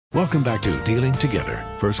Welcome back to Dealing Together.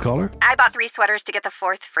 First caller? I bought 3 sweaters to get the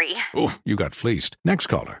 4th free. Oh, you got fleeced. Next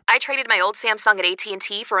caller? I traded my old Samsung at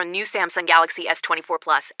AT&T for a new Samsung Galaxy S24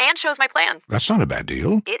 Plus and chose my plan. That's not a bad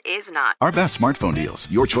deal. It is not. Our best smartphone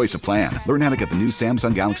deals. Your choice of plan. Learn how to get the new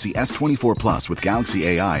Samsung Galaxy S24 Plus with Galaxy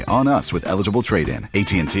AI on us with eligible trade-in.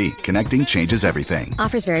 AT&T. Connecting changes everything.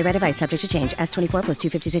 Offers vary by device. Subject to change. S24 plus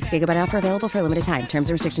 256 gigabyte offer available for a limited time. Terms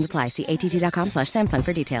and restrictions apply. See att.com/Samsung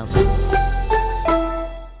for details.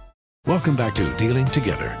 Welcome back to Dealing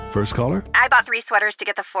Together. First caller? I bought 3 sweaters to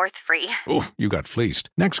get the 4th free. Oh, you got fleeced.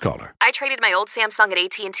 Next caller? I traded my old Samsung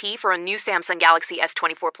at AT&T for a new Samsung Galaxy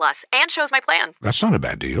S24 Plus and chose my plan. That's not a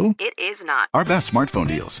bad deal. It is not. Our best smartphone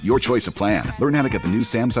deals. Your choice of plan. Learn how to get the new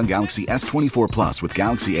Samsung Galaxy S24 Plus with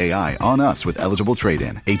Galaxy AI on us with eligible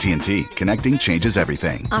trade-in. AT&T. Connecting changes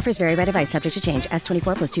everything. Offers vary by device. Subject to change.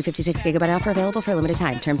 S24 plus 256 gigabyte offer available for a limited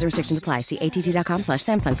time. Terms and restrictions apply. See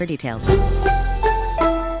att.com/Samsung for details.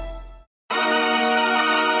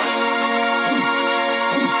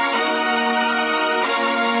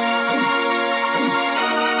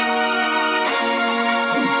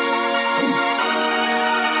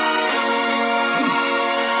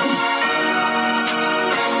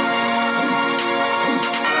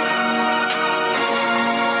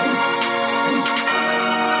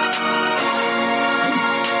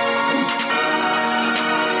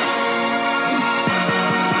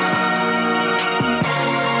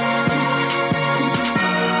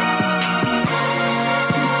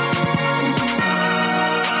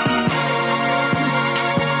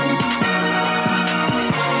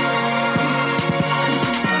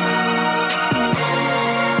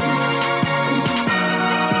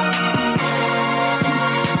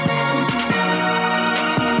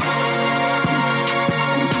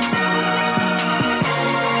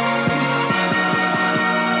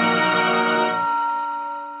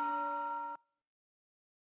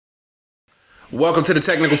 Welcome to the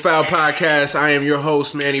Technical Foul Podcast. I am your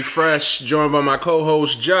host, Manny Fresh, joined by my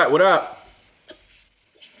co-host, Jut. What up?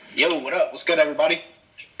 Yo, what up? What's good, everybody?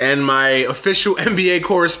 And my official NBA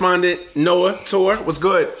correspondent, Noah Torr. What's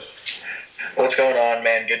good? What's going on,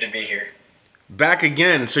 man? Good to be here. Back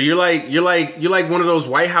again. So you're like one of those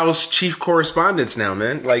White House chief correspondents now,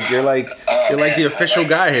 man. You're like the official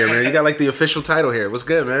guy here, man. You got like the official title here. What's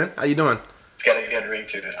good, man? How you doing? It's got a good ring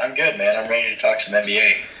to it. I'm good, man. I'm ready to talk some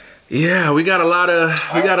NBA. Yeah, we got a lot of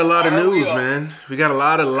news, man. We got a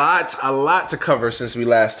lot to cover since we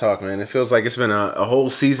last talked, man. It feels like it's been a whole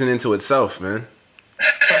season into itself, man.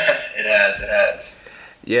 It has.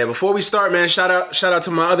 Yeah, before we start, man, shout out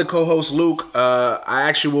to my other co-host, Luke. I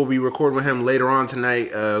actually will be recording with him later on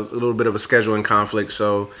tonight. A little bit of a scheduling conflict,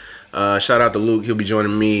 so shout out to Luke. He'll be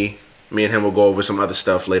joining me. Me and him will go over some other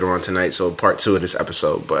stuff later on tonight, so part 2 of this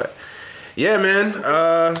episode, but... Yeah, man.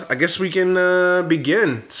 I guess we can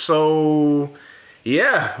begin. So,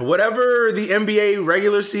 yeah, whatever the NBA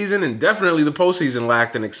regular season and definitely the postseason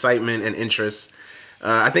lacked in excitement and interest,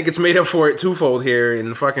 I think it's made up for it twofold here in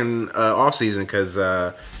the fucking offseason because,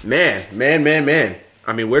 man.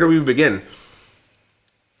 I mean, where do we begin?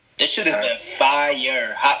 This shit has been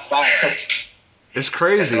hot fire. It's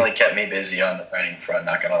crazy. It really kept me busy on the writing front,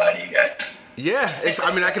 not going to lie to you guys. Yeah,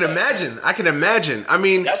 I can imagine. I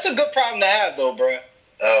mean... That's a good problem to have, though, bro.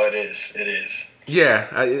 Oh, it is. Yeah,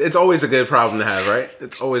 it's always a good problem to have, right?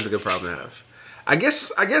 It's always a good problem to have. I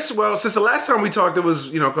guess. Well, since the last time we talked, it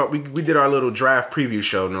was we did our little draft preview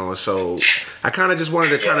show, Noah. So I kind of just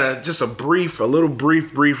wanted to just a little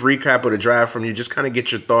brief recap of the draft from you. Just kind of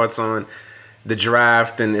get your thoughts on the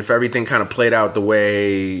draft and if everything kind of played out the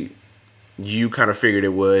way you kind of figured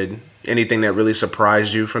it would. Anything that really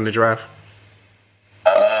surprised you from the draft?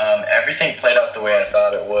 Everything played out the way I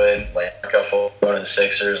thought it would. Like Full going to the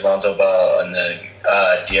Sixers, Lonzo Ball, and the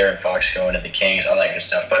De'Aaron Fox going to the Kings, all that good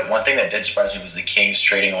stuff. But one thing that did surprise me was the Kings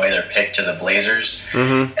trading away their pick to the Blazers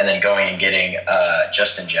and then going and getting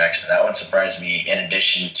Justin Jackson. That one surprised me. In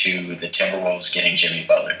addition to the Timberwolves getting Jimmy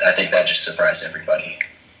Butler, I think that just surprised everybody.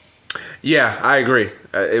 Yeah, I agree.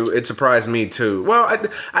 It surprised me too. Well,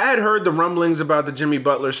 I had heard the rumblings about the Jimmy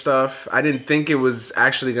Butler stuff. I didn't think it was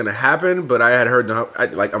actually going to happen, but I had heard,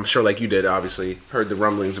 I'm sure like you did, obviously, heard the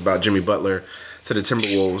rumblings about Jimmy Butler to the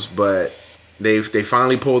Timberwolves, but they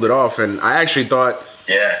finally pulled it off. And I actually thought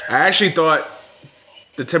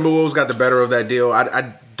the Timberwolves got the better of that deal.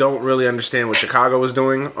 I don't really understand what Chicago was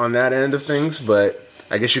doing on that end of things, but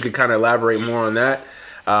I guess you could kind of elaborate more on that.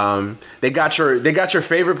 They got your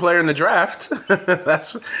favorite player in the draft.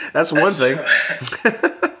 That's one thing.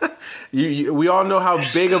 We all know how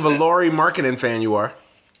big of a Lauri Markkanen fan you are.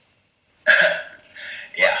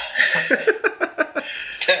 Yeah.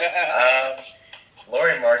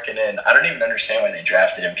 Lauri Markkanen Markkanen, I don't even understand why they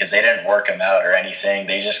drafted him because they didn't work him out or anything.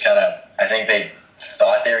 They just kind of, I think they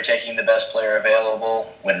thought they were taking the best player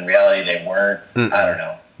available when in reality they weren't. I don't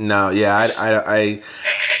know. No, yeah,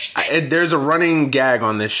 there's a running gag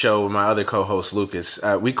on this show with my other co-host Lucas.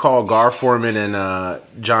 We call Gar Forman and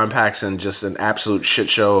John Paxson just an absolute shit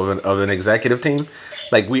show of an executive team.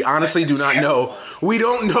 Like, we honestly do not know. We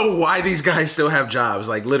don't know why these guys still have jobs.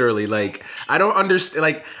 Like, literally, like, I don't understand.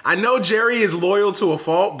 Like, I know Jerry is loyal to a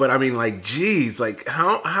fault, but I mean, like, geez, like,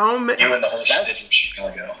 how many? You and the whole shit from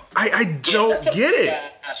Chicago. I don't get it.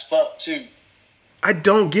 That's fault too. I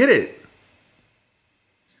don't get it.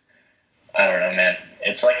 I don't know, man.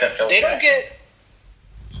 It's like the Phil They don't Jackson.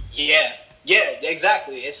 get. Yeah,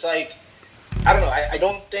 exactly. It's like, I don't know. I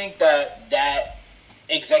don't think that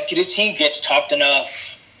executive team gets talked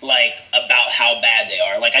enough, like, about how bad they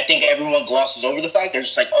are. Like, I think everyone glosses over the fact they're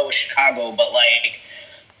just like, oh, it's Chicago, but like,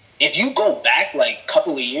 if you go back like a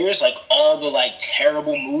couple of years, like all the like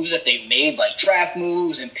terrible moves that they've made, like draft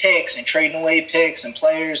moves and picks and trading away picks and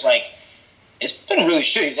players, like, it's been really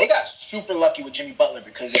shitty. They got super lucky with Jimmy Butler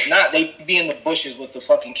because if not, they'd be in the bushes with the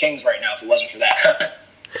fucking Kings right now if it wasn't for that.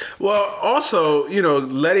 Well, also, you know,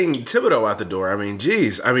 letting Thibodeau out the door. I mean,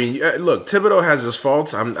 geez. I mean, look, Thibodeau has his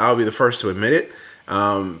faults. I'll be the first to admit it.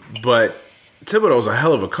 But Thibodeau's a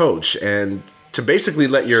hell of a coach, and to basically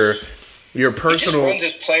let your personal, he just runs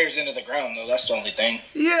his players into the ground, though. That's the only thing.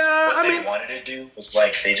 Yeah, What they wanted to do was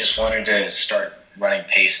like they just wanted to start running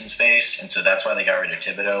pace in space, and so that's why they got rid of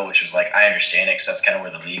Thibodeau, which was like, I understand it because that's kind of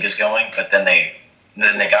where the league is going. But then they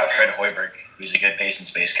got Fred Hoiberg, who's a good pace and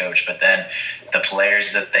space coach. But then the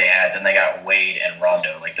players that they had, then they got Wade and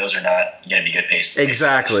Rondo. Like, those are not going to be good pace and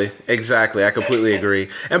space. Exactly. I completely agree.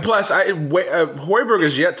 And plus, Hoiberg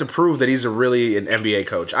is yet to prove that he's really an NBA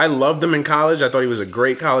coach. I loved him in college. I thought he was a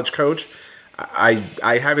great college coach.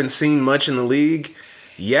 I haven't seen much in the league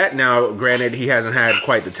yet. Now, granted, he hasn't had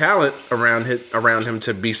quite the talent around him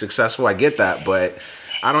to be successful. I get that, but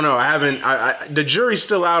I don't know. The jury's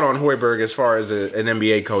still out on Hoiberg as far as an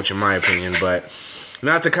NBA coach, in my opinion. But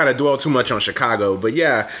not to kind of dwell too much on Chicago. But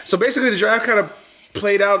yeah, so basically the draft kind of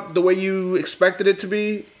played out the way you expected it to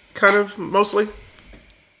be, kind of mostly.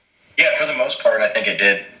 Yeah, for the most part, I think it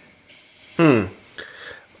did.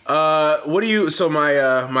 What do you? So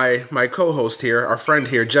my co-host here, our friend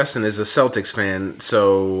here, Justin, is a Celtics fan.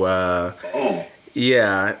 So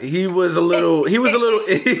yeah, he was a little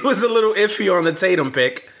iffy on the Tatum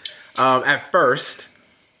pick at first,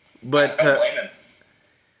 but I don't blame him.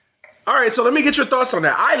 all right. So let me get your thoughts on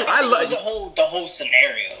that. I love the whole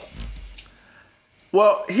scenario.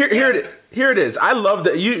 Well, here it is. I love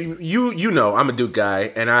that you know I'm a Duke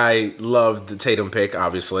guy, and I love the Tatum pick.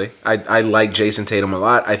 Obviously, I like Jason Tatum a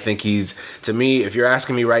lot. I think he's, to me, if you're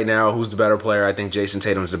asking me right now who's the better player, I think Jason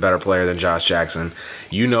Tatum is the better player than Josh Jackson.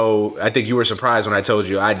 You know, I think you were surprised when I told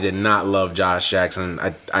you I did not love Josh Jackson.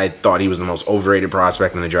 I thought he was the most overrated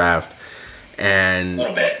prospect in the draft, and A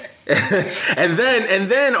little bit. and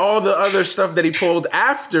then all the other stuff that he pulled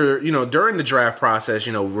after, you know, during the draft process,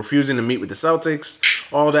 you know, refusing to meet with the Celtics,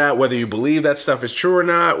 all that, whether you believe that stuff is true or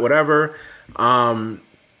not, whatever,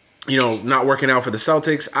 you know, not working out for the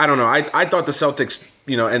Celtics. I don't know. I thought the Celtics,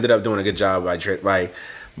 you know, ended up doing a good job by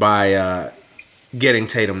getting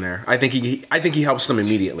Tatum there. I think he helps them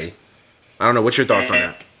immediately. I don't know. What's your thoughts on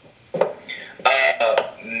that?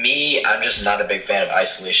 I'm just not a big fan of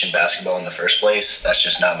isolation basketball in the first place. That's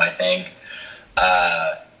just not my thing.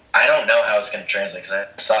 I don't know how it's going to translate because I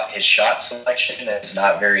saw his shot selection is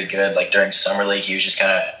not very good. Like during summer league, he was just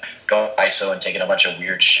kind of going ISO and taking a bunch of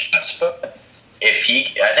weird shots. But I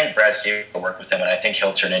think Brad Stevens will work with him, and I think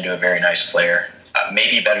he'll turn into a very nice player.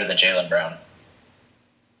 Maybe better than Jaylen Brown.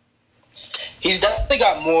 He's definitely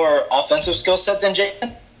got more offensive skill set than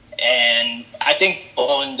Jaylen. And I think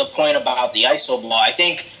on the point about the ISO ball, I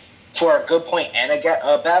think for a good point and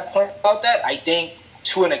a bad point about that, I think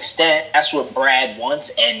to an extent that's what Brad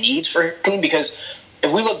wants and needs for his team. Because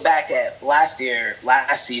if we look back at last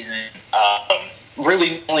season, really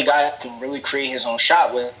the only guy who can really create his own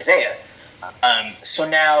shot was Isaiah. So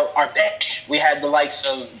now our bench, we had the likes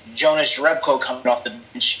of Jonas Jerebko coming off the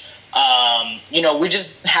bench. You know, we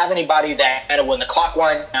just have anybody that when the clock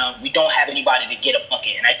winds down, we don't have anybody to get a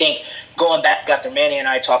bucket. And I think going back after Manny and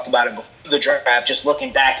I talked about it before the draft, just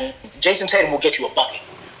looking back, Jason Tatum will get you a bucket.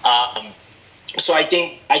 So I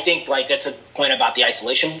think like that's a point about the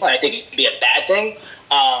isolation, but I think it could be a bad thing.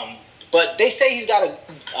 But they say he's got a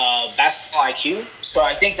basketball IQ, so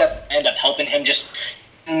I think that end up helping him just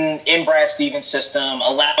in Brad Stevens' system,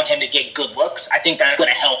 allowing him to get good looks. I think that's going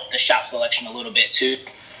to help the shot selection a little bit too.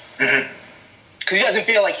 Because he doesn't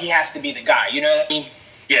feel like he has to be the guy, you know what I mean?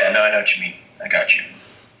 Yeah, no, I know what you mean. I got you.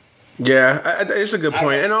 Yeah, it's a good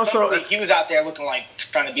point. And also, he was out there looking like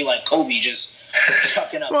trying to be like Kobe, just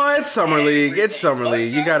chucking up. Well, it's summer league. It's summer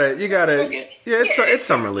league. You gotta. Yeah, it's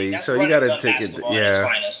summer league. So you gotta take it.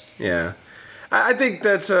 Yeah. I think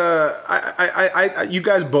that's you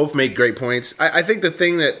guys both make great points. I think the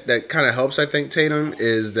thing that kind of helps, I think, Tatum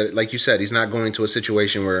is that, like you said, he's not going to a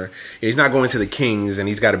situation where he's not going to the Kings and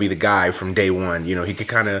he's got to be the guy from day one. You know, he can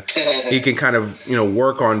kind of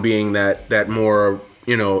work on being that more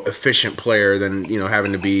efficient player than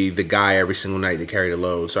having to be the guy every single night to carry the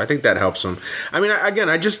load. So I think that helps him. I mean,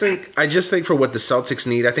 I just think for what the Celtics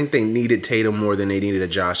need, I think they needed Tatum more than they needed a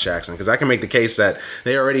Josh Jackson, because I can make the case that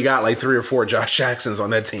they already got like 3 or 4 Josh Jacksons on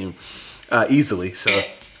that team easily.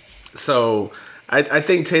 So I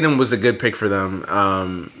think Tatum was a good pick for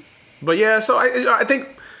them. But yeah, so I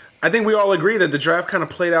think we all agree that the draft kind of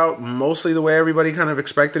played out mostly the way everybody kind of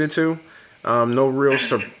expected it to. No real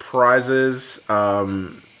surprises.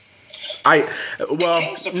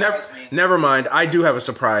 Never mind. I do have a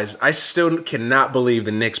surprise. I still cannot believe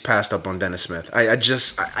the Knicks passed up on Dennis Smith. Well,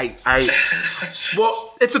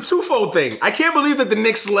 it's a twofold thing. I can't believe that the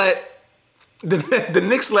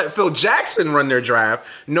Knicks let Phil Jackson run their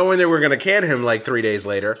draft, knowing they were going to can him like 3 days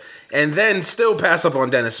later, and then still pass up on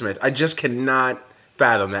Dennis Smith. I just cannot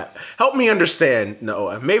fathom that. Help me understand,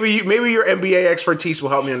 Noah. Maybe your NBA expertise will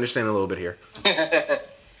help me understand a little bit here.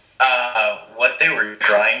 What they were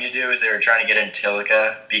trying to do is they were trying to get in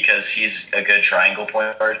Tilica because he's a good triangle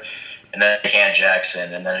point guard, and then Cam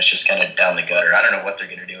Jackson, and then it's just kind of down the gutter. I don't know what they're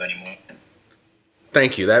going to do anymore.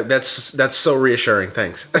 Thank you. That's so reassuring.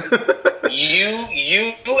 Thanks.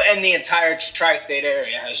 You and the entire tri-state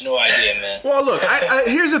area has no idea, man. Well, look,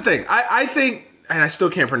 here's the thing. I think. And I still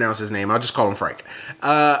can't pronounce his name. I'll just call him Frank.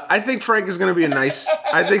 I think Frank is going to be a nice.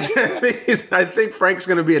 I think Frank's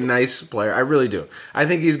going to be a nice player. I really do. I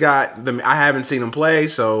think he's got the. I haven't seen him play,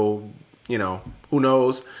 so who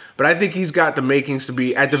knows. But I think he's got the makings to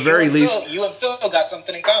be, at the very least. You and Phil got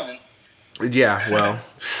something in common. Yeah, well,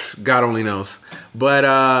 God only knows. But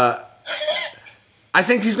I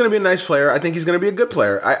think he's going to be a nice player. I think he's going to be a good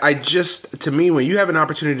player. To me, when you have an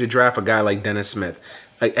opportunity to draft a guy like Dennis Smith,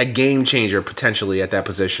 a game changer potentially at that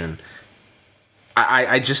position,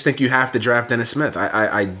 I just think you have to draft Dennis Smith.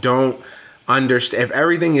 I don't understand. If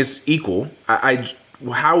everything is equal,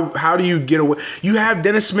 how do you get away? You have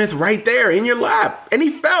Dennis Smith right there in your lap, and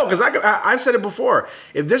he fell, because I've said it before.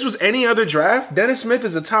 If this was any other draft, Dennis Smith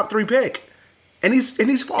is a top 3 pick, and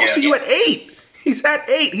he's falls to you at 8. He's at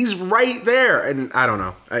 8. He's right there. And I don't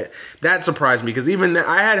know. That surprised me, because even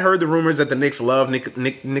I had heard the rumors that the Knicks love Nikola.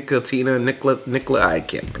 I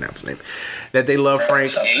can't pronounce the name. That they love Frank.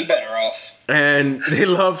 Yeah, you better off. And they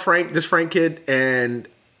love this Frank kid. And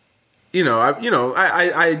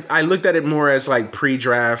I looked at it more as like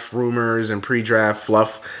pre-draft rumors and pre-draft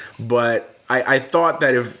fluff. But I thought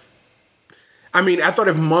that if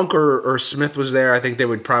Monk or Smith was there, I think they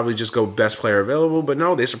would probably just go best player available. But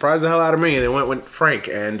no, they surprised the hell out of me, and they went with Frank.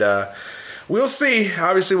 And we'll see.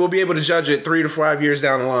 Obviously, we'll be able to judge it 3 to 5 years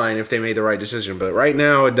down the line if they made the right decision. But right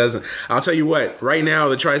now, it doesn't. I'll tell you what. Right now,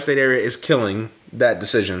 the tri-state area is killing that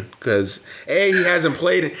decision, because he hasn't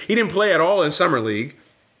played. He didn't play at all in summer league.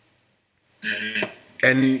 Mm-hmm.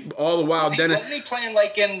 And all the while, Dennis wasn't he playing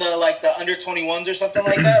like in the under 21s or something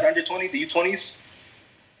like that, under 20, the U20s.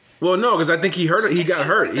 Well, no, because I think he got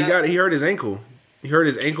hurt. He hurt his ankle. He hurt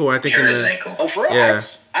his ankle. I think his ankle. Oh, for real? Yeah.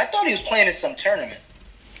 I thought he was playing in some tournament.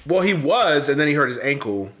 Well, he was, and then he hurt his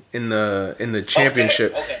ankle in the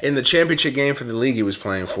championship. Okay. In the championship game for the league he was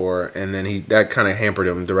playing for, and then that kind of hampered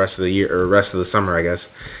him the rest of the year, or rest of the summer, I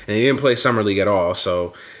guess. And he didn't play summer league at all.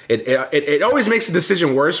 So it always makes the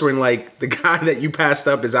decision worse when like the guy that you passed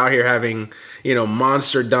up is out here having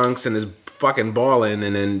monster dunks and is fucking balling,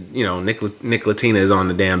 and then Nick Latina is on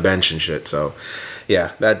the damn bench and shit. So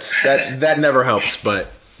yeah, that never helps.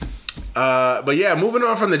 But yeah, moving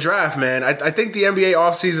on from the draft, man. I think the NBA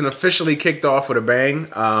offseason officially kicked off with a bang.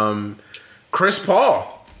 Chris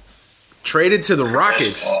Paul traded to the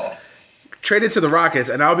Rockets.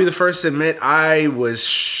 And I'll be the first to admit I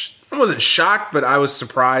wasn't shocked, but I was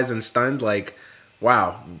surprised and stunned. Like,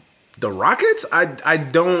 wow, the Rockets? I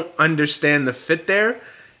don't understand the fit there.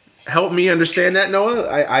 Help me understand that, Noah.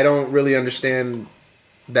 I don't really understand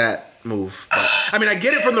that move. I mean, I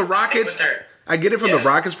get it from the Rockets. I get it from the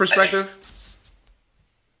Rockets' perspective.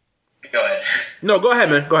 Go ahead. No, go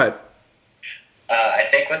ahead, man. Go ahead. I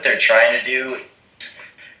think what they're trying to do is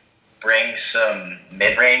bring some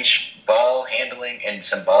mid-range ball handling and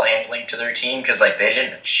some ball handling to their team, because like they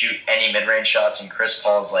didn't shoot any mid-range shots, and Chris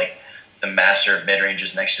Paul's like the master of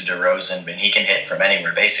mid-ranges next to DeRozan, but he can hit from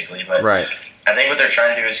anywhere basically. But right. I think what they're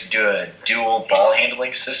trying to do is do a dual ball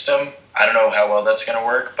handling system. I don't know how well that's going to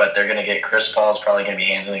work, but they're going to get Chris Paul's probably going to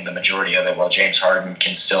be handling the majority of it, while James Harden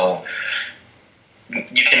can still.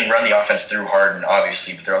 You can run the offense through Harden,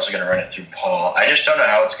 obviously, but they're also going to run it through Paul. I just don't know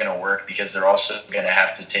how it's going to work because they're also going to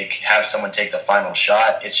have to have someone take the final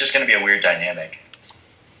shot. It's just going to be a weird dynamic.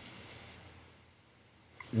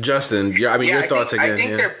 Justin, your thoughts again? I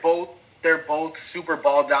think they're both super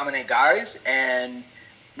ball dominant guys, and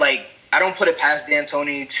like I don't put it past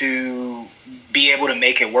D'Antoni to be able to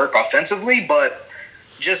make it work offensively, but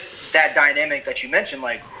just that dynamic that you mentioned,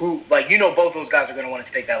 both those guys are going to want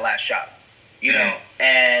to take that last shot, know,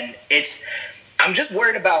 and I'm just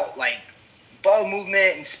worried about like ball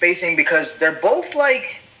movement and spacing because they're both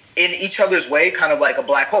like in each other's way, kind of like a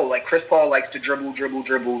black hole. Like Chris Paul likes to dribble.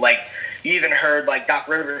 Like you even heard like Doc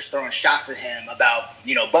Rivers throwing shots at him about,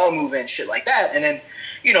 ball movement and shit like that. And then,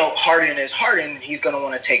 Harden is Harden. He's going to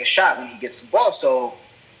want to take a shot when he gets the ball. So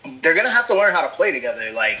they're going to have to learn how to play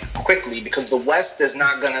together like quickly because the West is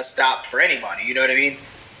not going to stop for anybody. You know what I mean?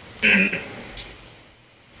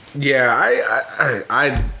 Mm-hmm. Yeah,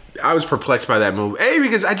 I was perplexed by that move.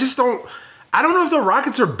 Because I don't know if the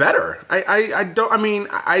Rockets are better.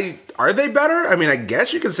 Are they better? I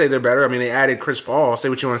guess you could say they're better. They added Chris Paul. Say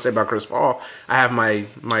what you want to say about Chris Paul. I have my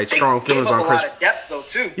strong feelings on Chris. They gave up a lot of depth though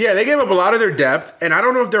too. Yeah, they gave up a lot of their depth, and I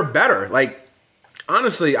don't know if they're better. Like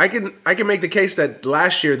honestly, I can make the case that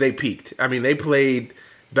last year they peaked. They played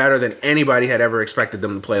better than anybody had ever expected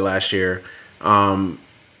them to play last year.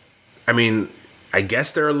 I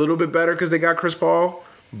guess they're a little bit better because they got Chris Paul.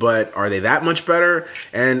 But are they that much better?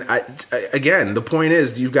 And again, the point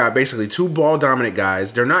is you've got basically two ball-dominant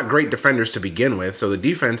guys. They're not great defenders to begin with. So the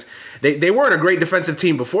defense, they weren't a great defensive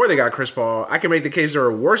team before they got Chris Paul. I can make the case they're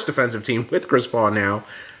a worse defensive team with Chris Paul now.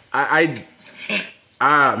 I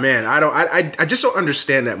just don't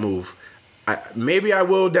understand that move. Maybe I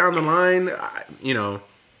will down the line,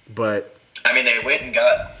 but. They went and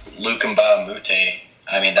got Luke Mbah-a-Moute.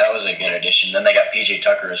 That was a good addition. Then they got PJ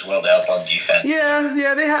Tucker as well to help on defense. Yeah,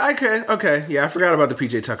 they okay. Yeah, I forgot about the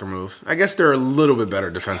PJ Tucker move. I guess they're a little bit better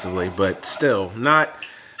defensively, but still not.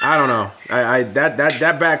 I don't know.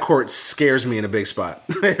 That backcourt scares me in a big spot.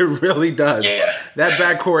 It really does. Yeah. That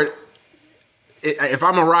backcourt. If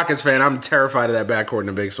I'm a Rockets fan, I'm terrified of that backcourt in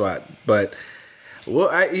a big spot. But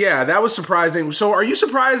that was surprising. So, are you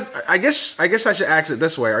surprised? I guess I should ask it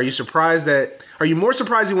this way: Are you more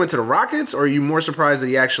surprised he went to the Rockets, or are you more surprised that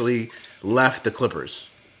he actually left the Clippers?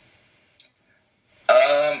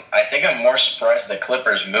 I think I'm more surprised the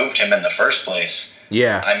Clippers moved him in the first place.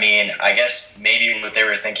 Yeah. I guess maybe what they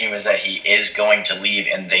were thinking was that he is going to leave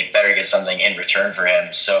and they better get something in return for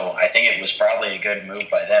him. So I think it was probably a good move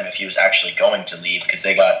by them if he was actually going to leave because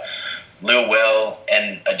they got Lou Will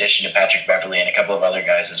in addition to Patrick Beverley and a couple of other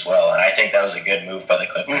guys as well. And I think that was a good move by the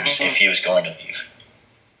Clippers if he was going to leave.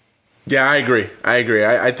 Yeah, I agree.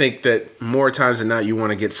 I think that more times than not, you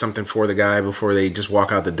want to get something for the guy before they just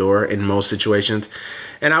walk out the door in most situations.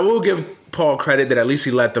 And I will give Paul credit that at least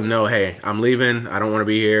he let them know, hey, I'm leaving. I don't want to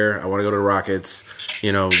be here. I want to go to the Rockets.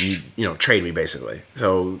 Trade me basically.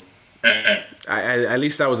 So at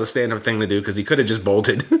least that was a stand-up thing to do because he could have just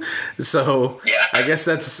bolted. So yeah. I guess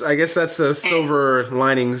that's a silver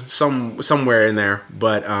lining somewhere in there.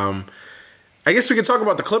 But I guess we could talk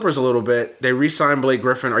about the Clippers a little bit. They re-signed Blake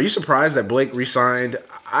Griffin. Are you surprised that Blake re-signed?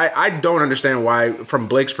 I don't understand why, from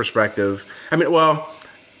Blake's perspective.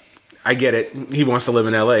 I get it. He wants to live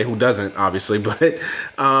in LA. Who doesn't, obviously? But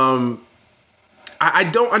I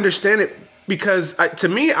don't understand it because to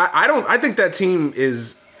me, I think that team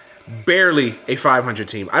is barely a 500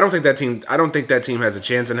 team. I don't think that team has a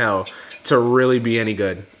chance in hell to really be any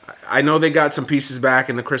good. I know they got some pieces back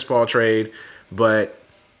in the Chris Paul trade, but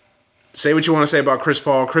say what you want to say about Chris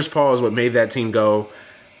Paul. Chris Paul is what made that team go.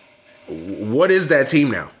 What is that team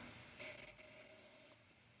now?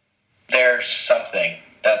 They're something.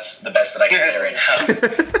 That's the best that I can say right now.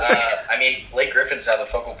 Blake Griffin's now the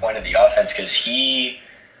focal point of the offense because I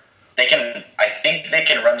think they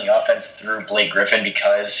can run the offense through Blake Griffin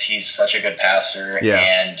because he's such a good passer. Yeah.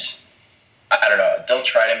 And I don't know. They'll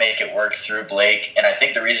try to make it work through Blake. And I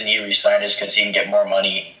think the reason he re-signed is because he can get more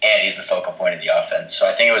money and he's the focal point of the offense. So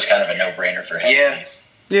I think it was kind of a no-brainer for him. Yeah.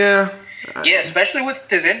 Yeah. Yeah, especially with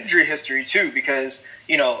his injury history, too, because,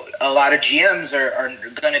 a lot of GMs are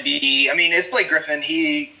going to be... it's Blake Griffin.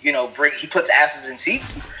 He puts asses in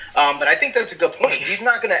seats. But I think that's a good point. He's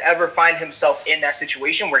not going to ever find himself in that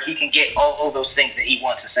situation where he can get all those things that he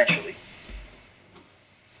wants, essentially.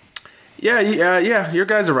 Yeah. Your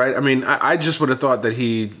guys are right. I mean, I just would have thought that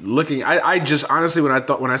I just honestly when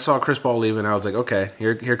I saw Chris Paul leaving, I was like, okay,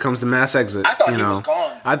 here comes the mass exit. I thought he was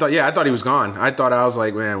gone. I thought he was gone. I was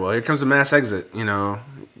like, man, well, here comes the mass exit.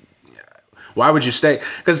 Why would you stay?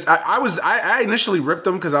 Because I initially ripped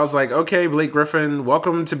him because I was like, okay, Blake Griffin,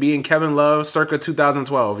 welcome to being Kevin Love circa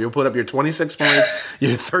 2012. You'll put up your 26 points,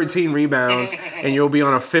 your 13 rebounds, and you'll be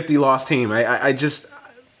on a 50-loss team.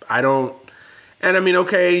 I don't. And I mean,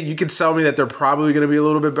 okay, you could sell me that they're probably going to be a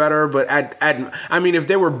little bit better, but if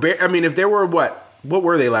they were what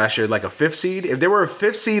were they last year? Like a 5th seed? If they were a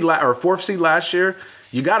 5th seed or 4th seed last year,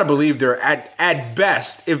 you got to believe they're at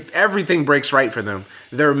best, if everything breaks right for them,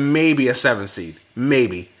 they're maybe a 7th seed,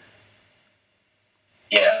 maybe.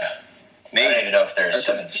 Yeah. Maybe. I don't even know if they're a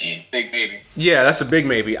 7th seed. Big maybe. Yeah, that's a big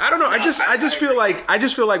maybe. I don't know. I just feel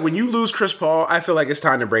like when you lose Chris Paul, I feel like it's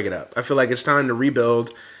time to break it up. I feel like it's time to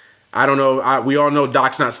rebuild. I don't know. We all know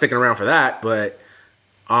Doc's not sticking around for that, but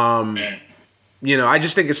I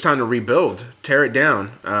just think it's time to rebuild, tear it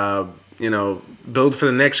down. Build for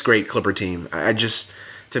the next great Clipper team.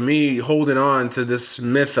 To me, holding on to this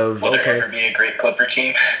myth of will there ever be a great Clipper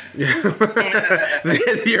team? Hey,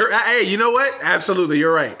 you know what? Absolutely,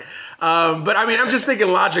 you're right. But I mean, I'm just thinking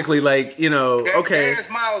logically, like, okay.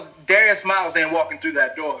 Darius Miles ain't walking through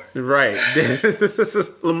that door. Right. This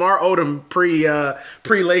is Lamar Odom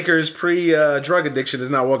pre Lakers, drug addiction is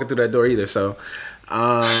not walking through that door either. So,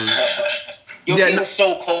 he was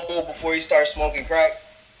so cold before he started smoking crack.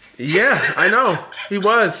 Yeah, I know. He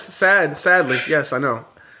was sadly. Yes, I know.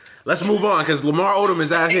 Let's move on because Lamar Odom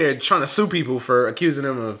is out here trying to sue people for accusing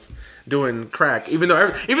him of doing crack, even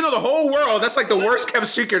though the whole world, that's like the worst kept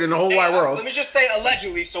secret in the whole wide world. Let me just say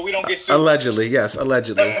allegedly, so we don't get sued. Allegedly, yes,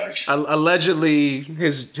 allegedly. Allegedly,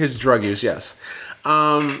 his drug use, yes.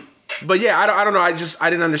 But yeah, I don't know. I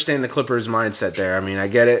didn't understand the Clippers' mindset there. I mean, I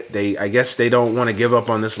get it. I guess they don't want to give up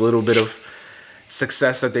on this little bit of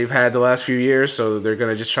success that they've had the last few years, so they're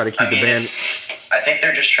gonna just try to keep the band. I think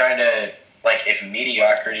they're just trying to, like, if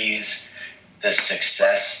mediocrity's the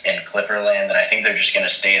success in Clipperland, then I think they're just going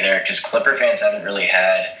to stay there because Clipper fans haven't really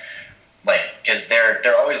had, because they're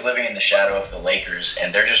always living in the shadow of the Lakers,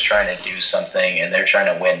 and they're just trying to do something, and they're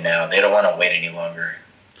trying to win now. They don't want to wait any longer.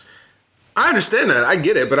 I understand that. I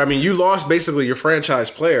get it. But, I mean, you lost basically your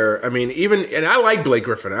franchise player. I mean, and I like Blake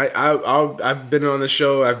Griffin. I've been on the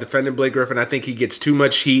show. I've defended Blake Griffin. I think he gets too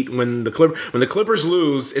much heat. When the Clippers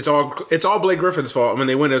lose, it's all Blake Griffin's fault. When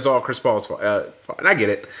they win, it's all Chris Paul's fault. And I get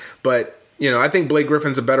it. But, I think Blake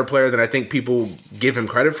Griffin's a better player than I think people give him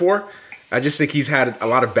credit for. I just think he's had a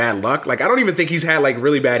lot of bad luck. Like, I don't even think he's had, like,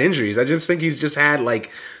 really bad injuries. I just think he's just had, like,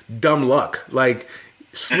 dumb luck. Like,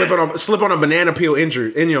 slip on a banana peel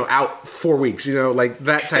injury and out 4 weeks, like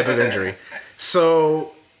that type of injury.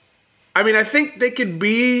 So, I mean, I think they could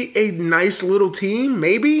be a nice little team,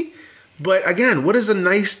 maybe. But again, what is a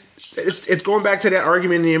nice? It's going back to that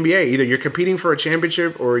argument in the NBA. Either you're competing for a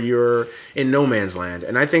championship or you're in no man's land.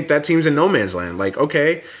 And I think that team's in no man's land. Like,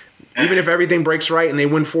 okay, even if everything breaks right and they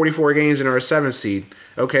win 44 games and are a 7th seed,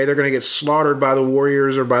 okay, they're going to get slaughtered by the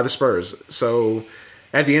Warriors or by the Spurs. So,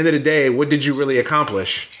 at the end of the day, what did you really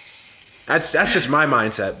accomplish? That's just my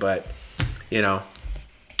mindset, but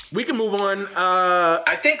we can move on.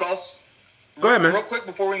 I think also. Go ahead, man. Real quick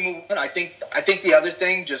before we move on, I think the other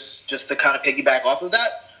thing, just to kind of piggyback off of that,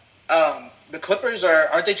 the Clippers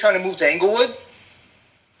aren't they trying to move to Inglewood?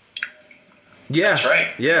 Yeah, that's right.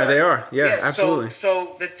 Yeah, they are. Yeah, absolutely.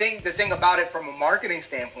 So the thing about it from a marketing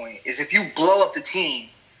standpoint is if you blow up the team.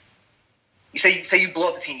 You say you blow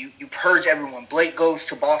up the team, you purge everyone. Blake goes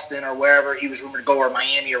to Boston or wherever he was rumored to go, or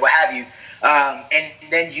Miami or what have you, and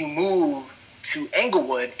then you move to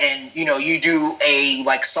Englewood and you do a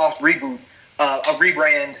soft reboot, a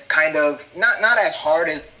rebrand, kind of not as hard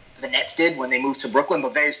as the Nets did when they moved to Brooklyn,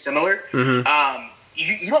 but very similar. Mm-hmm.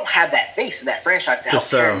 You don't have that face of that franchise to help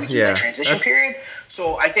carry you through that transition period.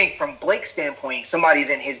 So I think from Blake's standpoint, somebody's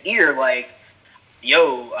in his ear like,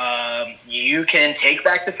 yo, you can take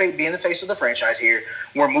back being the face of the franchise here.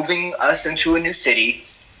 We're moving us into a new city,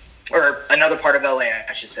 or another part of LA,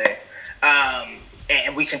 I should say.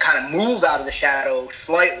 And we can kind of move out of the shadow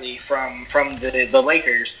slightly from the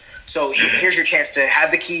Lakers. So here's your chance to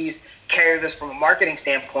have the keys, carry this from a marketing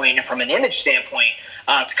standpoint and from an image standpoint,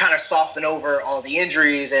 to kind of soften over all the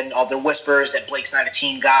injuries and all the whispers that Blake's not a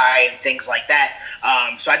team guy and things like that.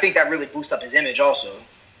 So I think that really boosts up his image also.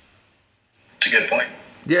 It's a good point.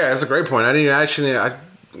 Yeah, that's a great point. I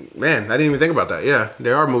didn't even think about that. Yeah,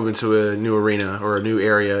 they are moving to a new arena or a new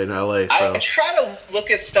area in LA. So. I try to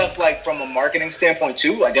look at stuff from a marketing standpoint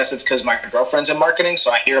too. I guess it's because my girlfriend's in marketing,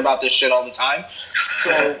 so I hear about this shit all the time.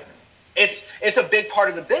 So it's a big part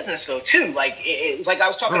of the business though too. Like it's like I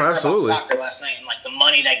was talking about soccer last night and like the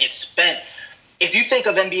money that gets spent. If you think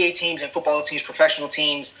of NBA teams and football teams, professional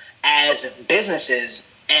teams as businesses,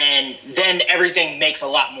 and then everything makes a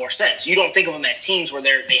lot more sense. You don't think of them as teams where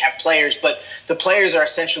they have players, but the players are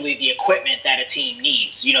essentially the equipment that a team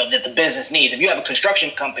needs, that the business needs. If you have a construction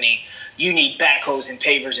company, you need backhoes and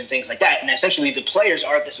pavers and things like that. And essentially the players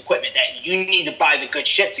are this equipment that you need to buy the good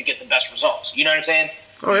shit to get the best results. You know what I'm saying?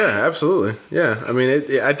 Oh, yeah, absolutely. Yeah. I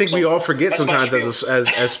mean, I think we all forget sometimes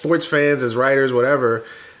as sports fans, as writers, whatever,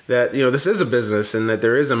 that, this is a business and that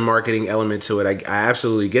there is a marketing element to it. I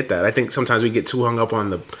absolutely get that. I think sometimes we get too hung up on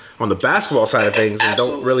the basketball side of things and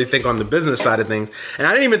don't really think on the business side of things. And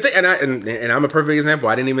I didn't even think, and I'm a perfect example.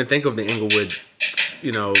 I didn't even think of the Inglewood,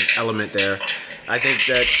 element there. I think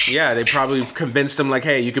that, they probably convinced him like,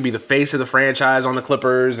 hey, you could be the face of the franchise on the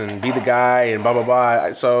Clippers and be the guy and blah, blah,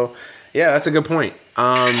 blah. So, yeah, that's a good point.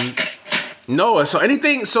 Noah,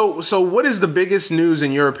 so what is the biggest news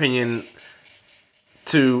in your opinion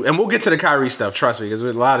and we'll get to the Kyrie stuff, trust me, because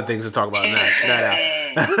there's a lot of things to talk about in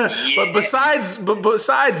that. But besides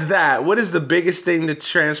that, what is the biggest thing to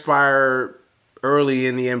transpire early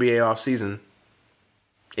in the NBA offseason,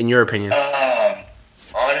 in your opinion?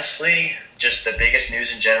 Honestly, just the biggest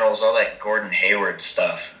news in general is all that Gordon Hayward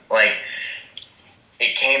stuff. Like,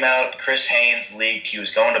 it came out, Chris Haynes leaked he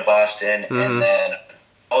was going to Boston, and then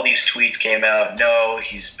all these tweets came out, no,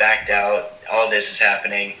 he's backed out, all this is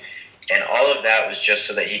happening. And all of that was just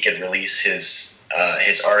so that he could release his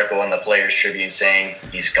article on the Players Tribune saying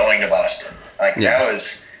he's going to Boston. Like that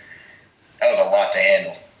was a lot to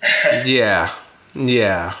handle. yeah,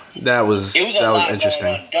 that was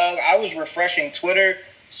interesting. Doug, I was refreshing Twitter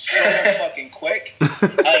so fucking quick.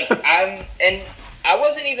 I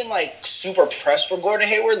wasn't even like super pressed for Gordon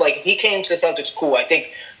Hayward. Like if he came to the Celtics, cool. I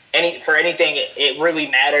think it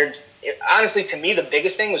really mattered. Honestly, to me, the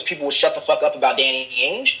biggest thing was people would shut the fuck up about Danny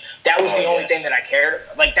Ainge. That was the only thing that I cared.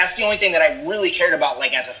 Like, that's the only thing that I really cared about,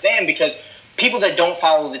 like, as a fan, because people that don't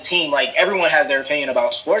follow the team, like, everyone has their opinion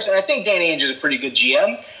about sports, and I think Danny Ainge is a pretty good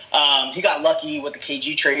GM. He got lucky with the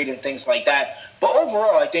KG trade and things like that. But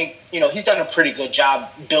overall, I think, he's done a pretty good job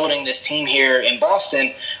building this team here in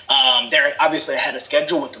Boston. They're obviously ahead of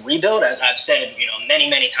schedule with the rebuild. As I've said, many,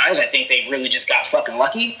 many times, I think they really just got fucking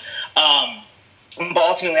lucky. But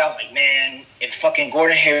ultimately, I was like, man, if fucking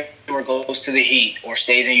Gordon Hayward goes to the Heat or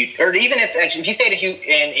stays in Utah, or even if he stayed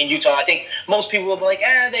in Utah, I think most people will be like,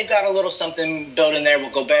 they've got a little something built in there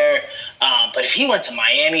with Gobert. But if he went to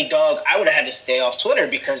Miami, dog, I would have had to stay off Twitter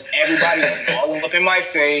because everybody was all up in my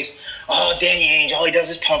face. Oh, Danny Ainge, all he does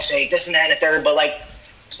is pump fake, this and that and the third. But like,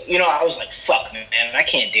 I was like, fuck, man, I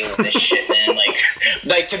can't deal with this shit, man.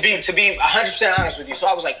 Like to be 100% honest with you. So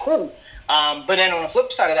I was like, cool. But then on the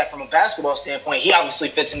flip side of that, from a basketball standpoint, he obviously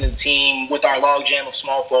fits into the team with our logjam of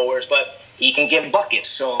small forwards, but he can get buckets.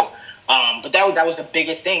 So, but that was the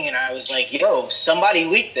biggest thing, and I was like, yo, somebody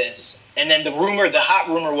leaked this. And then the hot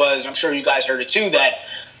rumor was, I'm sure you guys heard it too, that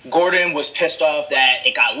Gordon was pissed off that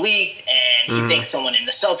it got leaked, and he thinks someone in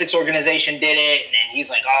the Celtics organization did it, and then he's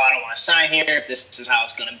like, oh, I don't want to sign here if this is how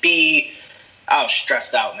it's going to be. I was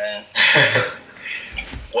stressed out, man.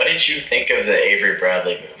 What did you think of the Avery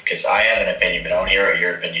Bradley move? Because I have an opinion, but I want to hear what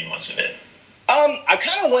your opinion was of it. I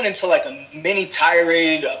kind of went into like a mini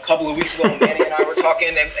tirade a couple of weeks ago when Manny and I were talking,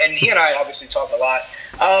 and he and I obviously talk a lot.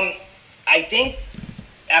 I think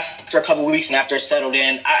after a couple of weeks and after it settled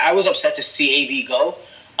in, I was upset to see AV go.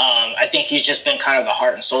 I think he's just been kind of the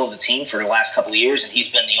heart and soul of the team for the last couple of years, and he's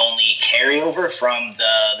been the only carryover from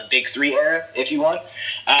the Big Three era, if you want.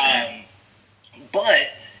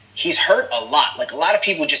 But he's hurt a lot. Like, a lot of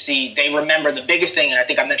people they remember the biggest thing, and I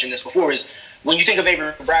think I mentioned this before, is when you think of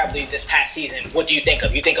Avery Bradley this past season, what do you think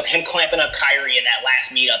of? You think of him clamping up Kyrie in that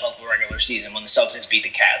last meetup of the regular season when the Celtics beat the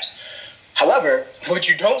Cavs. However, what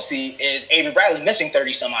you don't see is Avery Bradley missing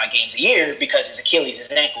 30-some-odd games a year because his Achilles,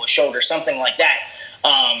 his ankle, his shoulder, something like that.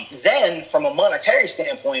 Then, from a monetary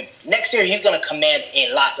standpoint, next year he's going to command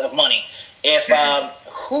a lot of money. If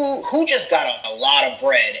who just got a lot of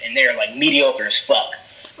bread and they're like mediocre as fuck?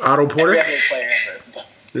 Otto Porter? Every NBA player ever.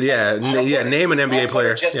 Yeah, name an NBA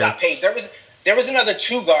player. Just got paid. There was another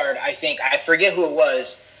two guard, I think. I forget who it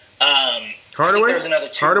was. Hardaway? There was another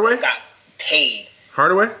two Hardaway? that got paid.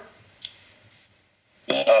 Hardaway?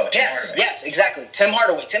 Oh, yes, exactly. Tim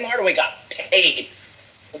Hardaway. Tim Hardaway got paid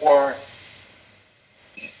for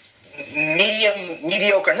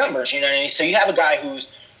mediocre numbers, you know what I mean? So you have a guy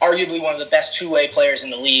who's arguably one of the best two-way players in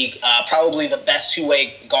the league, probably the best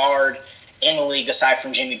two-way guard in the league aside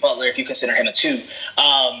from Jimmy Butler, if you consider him a two.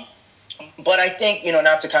 But I think,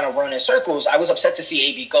 not to kind of run in circles, I was upset to see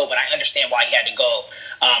AB go, but I understand why he had to go.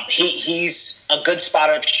 He's a good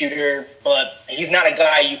spot-up shooter, but he's not a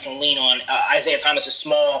guy you can lean on. Isaiah Thomas is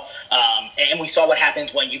small, and we saw what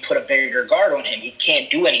happens when you put a barrier guard on him. He can't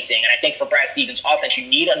do anything. And I think for Brad Stevens' offense, you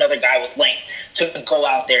need another guy with length to go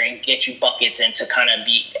out there and get you buckets and to kind of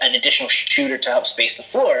be an additional shooter to help space the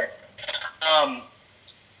floor.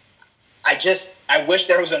 I wish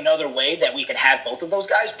there was another way that we could have both of those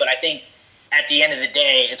guys, but I think at the end of the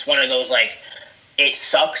day, it's one of those, it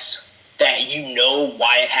sucks that you know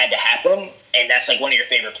why it had to happen, and that's one of your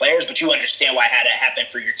favorite players, but you understand why it had to happen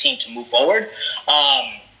for your team to move forward.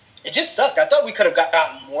 It just sucked. I thought we could have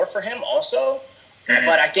gotten more for him also,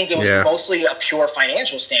 but I think it was mostly a pure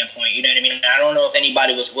financial standpoint. You know what I mean? And I don't know if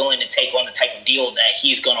anybody was willing to take on the type of deal that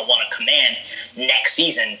he's going to want to command next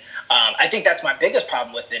season. I think that's my biggest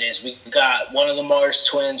problem with it is we got one of the Morris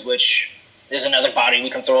twins, which is another body we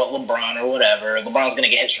can throw at LeBron or whatever. LeBron's going to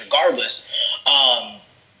get hits regardless.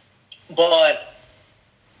 But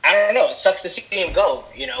I don't know. It sucks to see him go,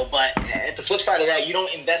 But at the flip side of that, you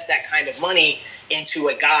don't invest that kind of money into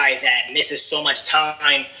a guy that misses so much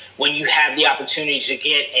time when you have the opportunity to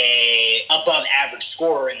get a above-average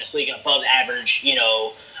scorer in this league, an above-average,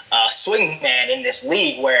 swing man in this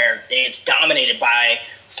league where it's dominated by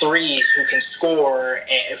threes who can score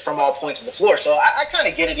from all points of the floor. So I kind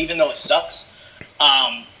of get it, even though it sucks.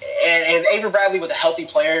 And if Avery Bradley was a healthy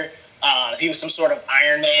player, he was some sort of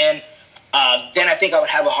Iron Man, then I think I would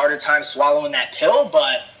have a harder time swallowing that pill.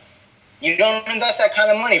 But you don't invest that kind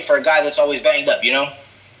of money for a guy that's always banged up,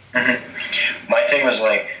 Mm-hmm. My thing was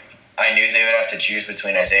I knew they would have to choose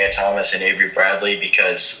between Isaiah Thomas and Avery Bradley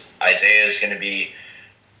because Isaiah is going to be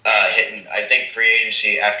hitting, I think, free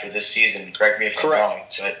agency after this season. Correct me if I'm wrong.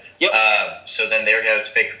 So then they were going to have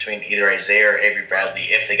to pick between either Isaiah or Avery Bradley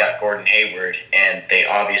if they got Gordon Hayward, and they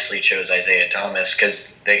obviously chose Isaiah Thomas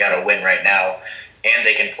because they got a win right now, and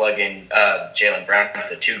they can plug in Jaylen Brown at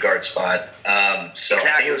the 2-guard spot. So I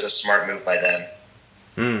think it was a smart move by them.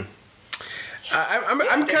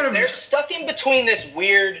 I'm kind of... They're stuck between this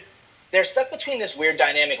weird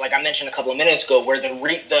dynamic, like I mentioned a couple of minutes ago, where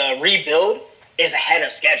the rebuild is ahead of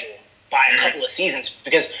schedule by a couple of seasons,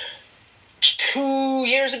 because 2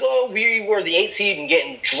 years ago we were the 8th seed and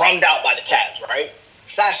getting drummed out by the Cavs, right?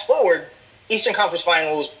 Fast forward, Eastern Conference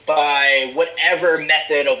Finals by whatever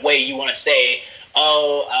method of way you want to say,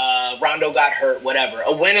 Rondo got hurt, whatever.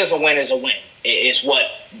 A win is a win is a win, is what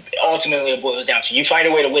ultimately it boils down to. You find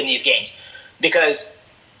a way to win these games, because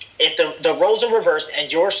if the roles are reversed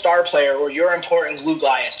and your star player or your important glue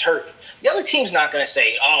guy is hurt, the other team's not going to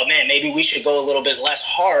say, oh, man, maybe we should go a little bit less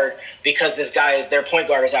hard because this guy is, their point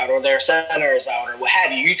guard is out or their center is out or what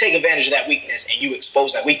have you. You take advantage of that weakness and you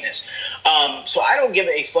expose that weakness. So I don't give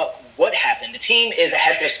a fuck what happened. The team is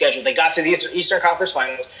ahead of schedule. They got to the Eastern Conference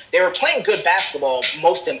Finals. They were playing good basketball,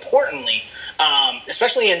 most importantly,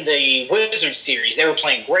 especially in the Wizards series. They were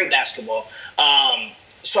playing great basketball.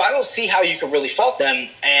 So I don't see how you could really fault them.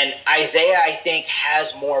 And Isaiah, I think,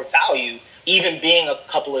 has more value, even being a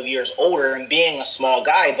couple of years older and being a small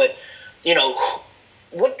guy. But,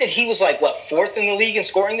 what did he was fourth in the league in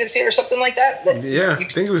scoring this year or something like that? Yeah, I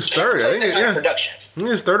think it was third. I think production. I think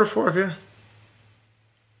it was third or fourth, yeah.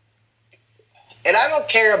 And I don't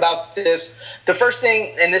care about this. The first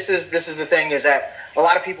thing, and this is the thing, is that a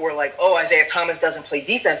lot of people were like, oh, Isaiah Thomas doesn't play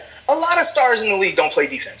defense. A lot of stars in the league don't play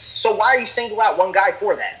defense. So why are you single out one guy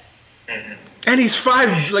for that? Mm-hmm. And he's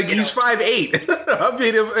 5'8". I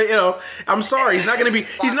mean, I'm sorry, he's not gonna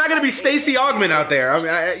be Stacey Augmon out there. I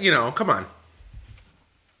mean, come on.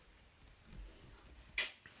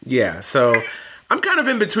 Yeah, so I'm kind of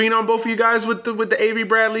in between on both of you guys with the Avery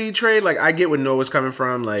Bradley trade. I get where Noah's coming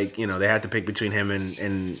from. They had to pick between him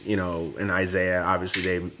and Isaiah. Obviously,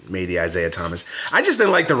 they made the Isaiah Thomas. I just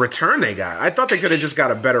didn't like the return they got. I thought they could have just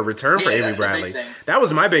got a better return for Avery Bradley. That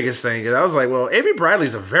was my biggest thing, because I was like, well, Avery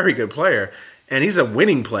Bradley's a very good player, and he's a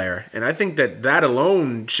winning player. And I think that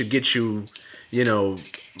alone should get you,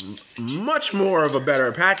 much more of a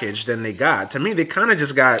better package than they got. To me, they kind of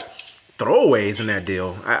just got throwaways in that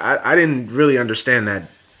deal. I didn't really understand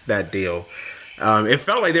that deal. It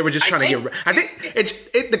felt like they were just trying to get. I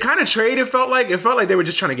think the kind of trade it felt like they were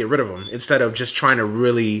just trying to get rid of him instead of just trying to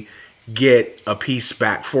really get a piece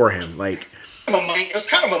back for him. It was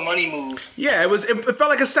kind of a money move. Yeah, it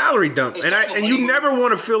felt like a salary dump, and you never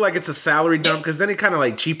want to feel like it's a salary dump, because then it kind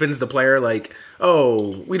of cheapens the player.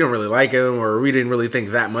 Oh, we don't really like him, or we didn't really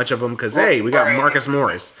think that much of him because hey, we got Marcus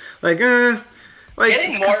Morris.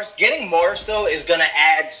 Getting Morris though is going to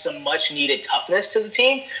add some much needed toughness to the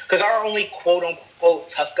team, because our only quote unquote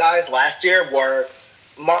tough guys last year were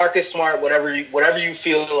Marcus Smart, whatever you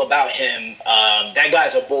feel about him, that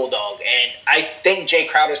guy's a bulldog, and I think Jay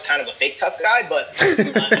Crowder's kind of a fake tough guy, but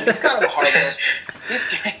he's kind of a hard nosed.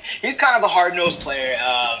 He's kind of a hard nosed player,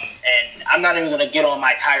 and I'm not even going to get on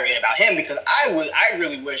my tirade about him because I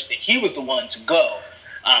really wish that he was the one to go,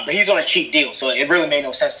 but he's on a cheap deal, so it really made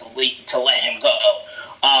no sense to let him go.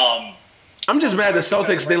 I'm just mad the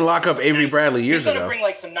Celtics didn't lock up Avery Bradley years ago. He's going to bring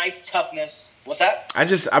like some nice toughness. What's that?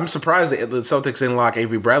 I'm surprised that the Celtics didn't lock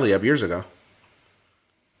Avery Bradley up years ago.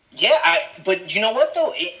 Yeah, but you know what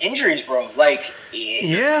though? Injuries, bro. Like,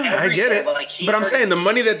 yeah, I get it. Like, but I'm saying the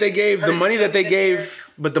money that they gave, the money that they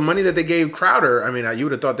gave Crowder. I mean, you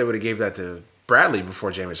would have thought they would have gave that to Bradley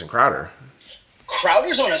before Jamison Crowder.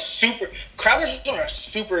 Crowder's on a super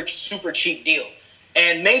cheap deal,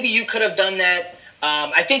 and maybe you could have done that.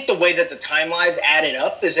 I think the way that the timelines added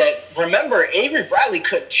up is that, remember, Avery Bradley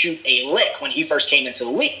couldn't shoot a lick when he first came into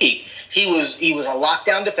the league. He was a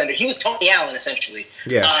lockdown defender. He was Tony Allen, essentially.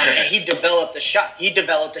 Yeah. And he developed a shot. He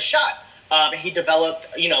developed,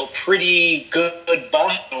 pretty good ball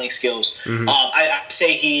handling skills. Mm-hmm. I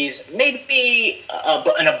say he's maybe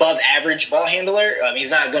an above average ball handler.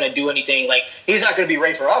 He's not going to do anything like he's not going to be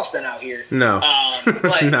Ray for Alston out here. No,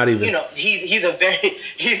 but not even. He's a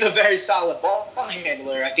very solid ball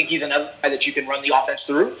handler. I think he's another guy that you can run the offense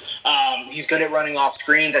through. He's good at running off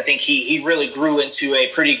screens. I think he really grew into a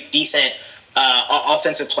pretty decent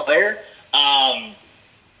offensive player.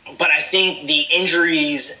 But I think the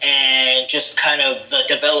injuries and just kind of the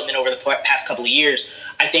development over the past couple of years,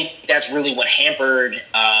 I think that's really what hampered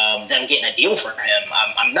them getting a deal for him.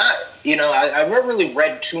 I'm not, I've never really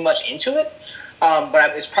read too much into it,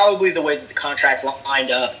 but it's probably the way that the contracts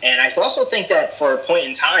lined up. And I also think that for a point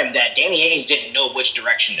in time that Danny Ainge didn't know which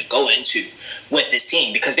direction to go into with this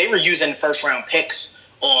team because they were using first-round picks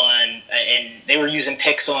on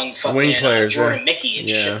fucking wing players, Jordan Mickey and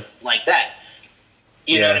shit like that.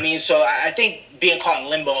 You know what I mean? So I think being caught in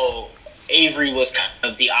limbo, Avery was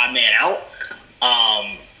kind of the odd man out.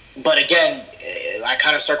 But again, I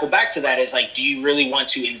kind of circle back to that. Is like, do you really want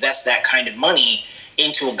to invest that kind of money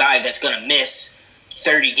into a guy that's going to miss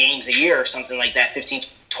 30 games a year or something like that, 15,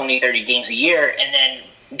 20, 30 games a year? And then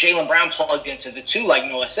Jaylen Brown plugged into the two, like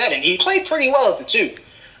Noah said, and he played pretty well at the two.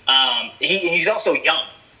 He's also young.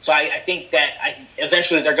 So I think that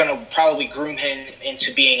eventually they're going to probably groom him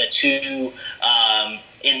into being a two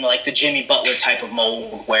in like the Jimmy Butler type of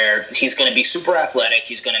mold, where he's going to be super athletic.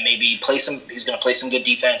 He's going to maybe play some good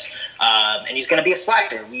defense, and he's going to be a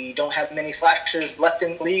slacker. We don't have many slashers left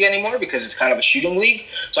in the league anymore because it's kind of a shooting league.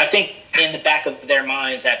 So I think in the back of their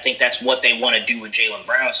minds, I think that's what they want to do with Jaylen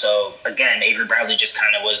Brown. So again, Avery Bradley just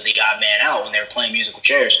kind of was the odd man out when they were playing musical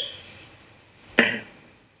chairs.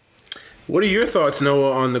 What are your thoughts,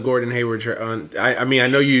 Noah, on the Gordon Hayward? I mean, I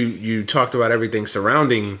know you talked about everything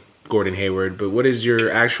surrounding Gordon Hayward, but what is your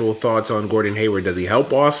actual thoughts on Gordon Hayward? Does he help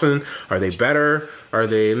Boston? Are they better? Are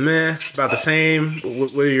they about the same?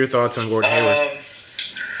 What are your thoughts on Gordon Hayward?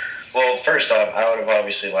 Well, first off, I would have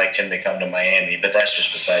obviously liked him to come to Miami, but that's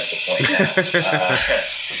just besides the point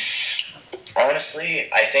now. Honestly,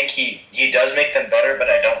 I think he does make them better, but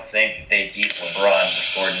I don't think they beat LeBron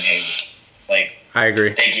with Gordon Hayward. I agree.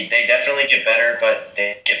 They definitely get better, but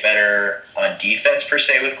they get better on defense per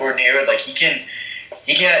se with Gordon Hayward. Like he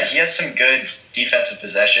has some good defensive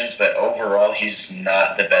possessions, but overall he's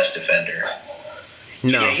not the best defender.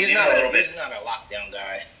 No, he's not a lockdown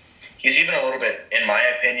guy. He's even a little bit, in my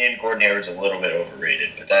opinion, Gordon Hayward's a little bit overrated,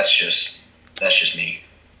 but that's just me.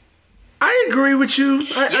 I agree with you.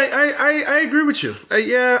 I agree with you.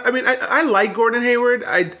 Yeah, I mean, I like Gordon Hayward.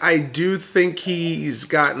 I do think he's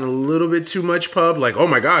gotten a little bit too much pub. Like, oh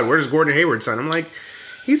my God, where's Gordon Hayward son? I'm like,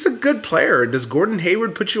 he's a good player. Does Gordon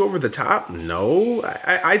Hayward put you over the top? No.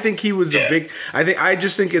 I think he was a big. I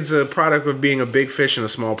just think it's a product of being a big fish in a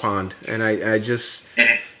small pond, and I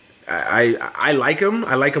like him.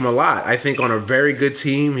 I like him a lot. I think on a very good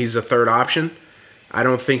team, he's a third option. I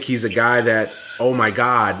don't think he's a guy that, oh my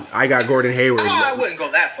God, I got Gordon Hayward. I wouldn't go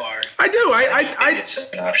that far. I do.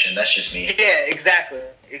 It's an option. That's just me. Yeah, exactly.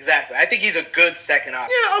 I think he's a good second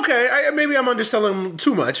option. Yeah, okay. Maybe I'm underselling him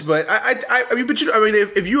too much, but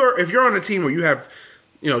if you're on a team where you have,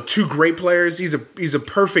 two great players, he's a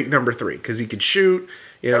perfect number 3 because he could shoot.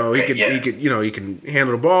 He can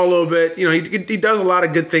handle the ball a little bit. He does a lot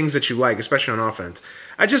of good things that you like, especially on offense.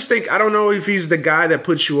 I just think I don't know if he's the guy that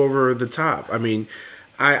puts you over the top. I mean,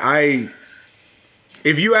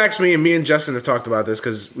 if you ask me, and me and Justin have talked about this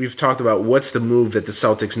because we've talked about what's the move that the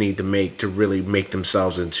Celtics need to make to really make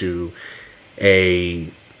themselves into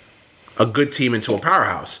a good team, into a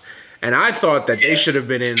powerhouse. And I thought that they should have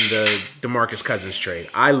been in the DeMarcus Cousins trade.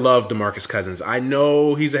 I love DeMarcus Cousins. I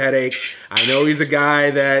know he's a headache. I know he's a guy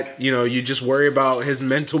that, you just worry about his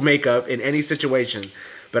mental makeup in any situation.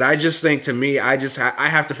 But I just think, to me, I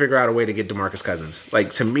have to figure out a way to get DeMarcus Cousins. Like,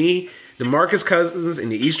 to me, DeMarcus Cousins in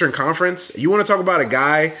the Eastern Conference, you want to talk about a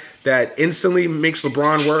guy that instantly makes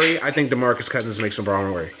LeBron worry? I think DeMarcus Cousins makes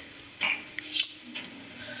LeBron worry.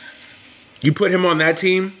 You put him on that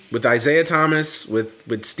team with Isaiah Thomas,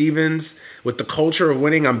 with Stevens, with the culture of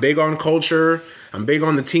winning. I'm big on culture. I'm big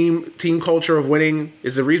on the team culture of winning.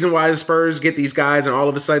 Is the reason why the Spurs get these guys and all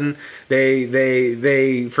of a sudden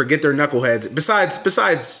they forget their knuckleheads. Besides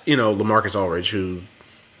LaMarcus Aldridge,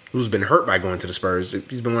 who's been hurt by going to the Spurs.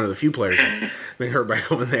 He's been one of the few players that's been hurt by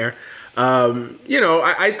going there. I don't know.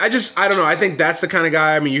 I think that's the kind of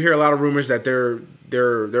guy. I mean, you hear a lot of rumors that they're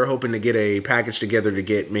hoping to get a package together to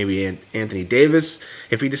get maybe Anthony Davis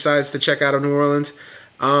if he decides to check out of New Orleans.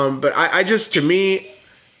 But to me,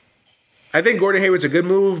 I think Gordon Hayward's a good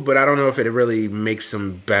move, but I don't know if it really makes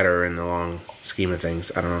him better in the long scheme of things.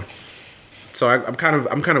 I don't know. So I'm kind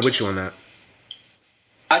of with you on that.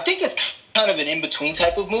 I think it's kind of an in-between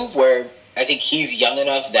type of move where I think he's young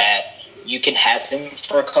enough that you can have him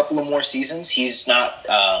for a couple of more seasons. He's not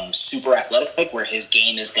super athletic where his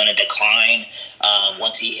game is going to decline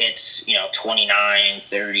once he hits 29,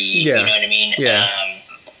 30, you know what I mean? Yeah.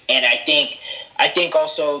 And I think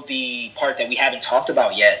also the part that we haven't talked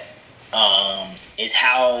about yet is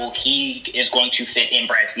how he is going to fit in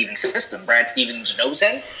Brad Stevens' system. Brad Stevens knows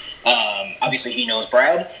him. Obviously, he knows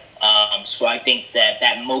Brad. So I think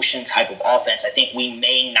that motion type of offense, I think we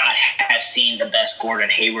may not have seen the best Gordon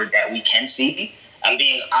Hayward that we can see. I'm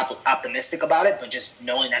being optimistic about it, but just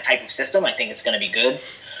knowing that type of system, I think it's going to be good.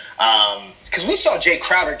 Because we saw Jay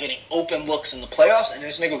Crowder getting open looks in the playoffs, and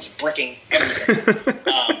this nigga was bricking everything.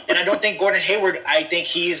 And I don't think Gordon Hayward, I think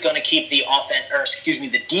he's going to keep the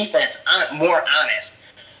defense more honest.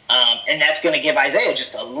 And that's going to give Isaiah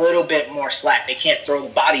just a little bit more slack. They can't throw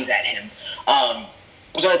the bodies at him.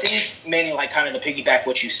 So I think, Manny, like kind of to piggyback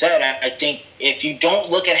what you said, I think if you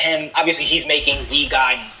don't look at him, obviously he's making the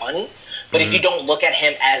guy money, but if you don't look at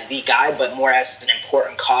him as the guy, but more as an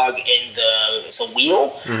important cog in the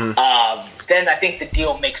wheel, then I think the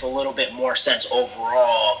deal makes a little bit more sense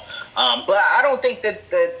overall. But I don't think that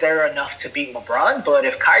they're enough to beat LeBron. But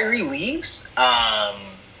if Kyrie leaves,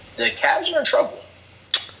 the Cavs are in trouble.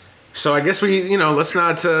 So I guess we, let's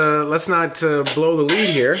not blow the lead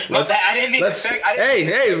here. I didn't mean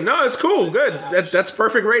to. No, it's cool. Good. That's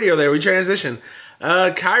perfect radio there. We transition.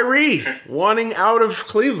 Kyrie wanting out of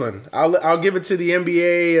Cleveland. I'll give it to the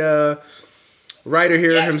NBA writer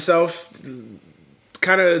here himself.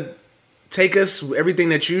 Kind of take us everything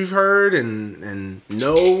that you've heard and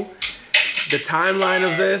know the timeline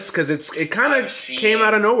of this, because it kind of came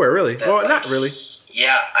out of nowhere, really. Well, not really.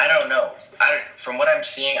 Yeah, I don't know. From what I'm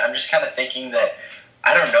seeing, I'm just kind of thinking that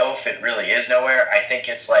I don't know if it really is nowhere. I think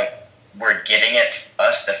it's like we're getting it,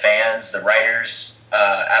 us, the fans, the writers,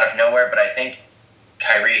 out of nowhere. But I think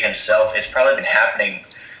Kyrie himself, it's probably been happening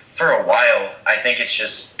for a while. I think it's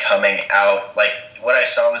just coming out. Like, what I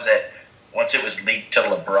saw was that once it was leaked to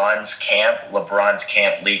LeBron's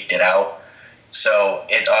camp leaked it out. So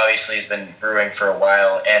it obviously has been brewing for a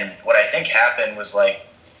while. And what I think happened was, like,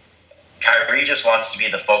 Kyrie just wants to be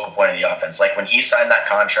the focal point of the offense. Like, when he signed that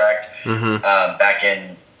contract back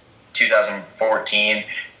in 2014,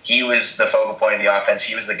 he was the focal point of the offense.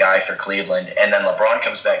 He was the guy for Cleveland. And then LeBron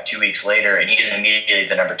comes back 2 weeks later, and he's immediately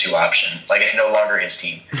the number 2 option. Like, it's no longer his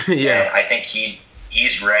team. Yeah. And I think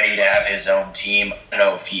he's ready to have his own team. I don't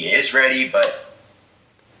know if he is ready, but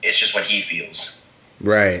it's just what he feels.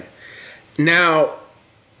 Right. Now,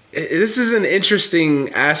 this is an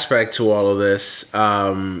interesting aspect to all of this.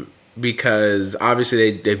 Because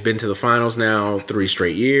obviously they've been to the finals now 3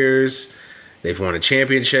 straight years. They've won a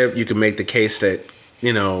championship. You can make the case that,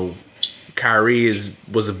 Kyrie was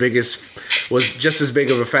just as big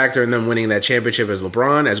of a factor in them winning that championship as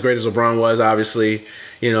LeBron. As great as LeBron was, obviously,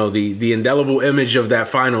 the indelible image of that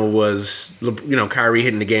final was, Kyrie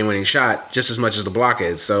hitting the game-winning shot just as much as the block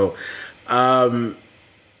is. So,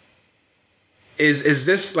 is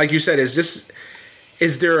this, like you said,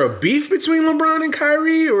 is there a beef between LeBron and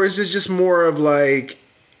Kyrie, or is this just more of like,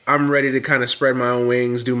 I'm ready to kind of spread my own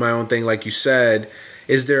wings, do my own thing, like you said?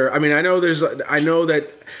 Is there? I mean, I know that,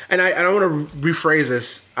 and I don't want to rephrase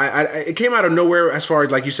this. It came out of nowhere as far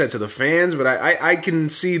as, like you said, to the fans, but I can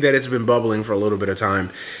see that it's been bubbling for a little bit of time.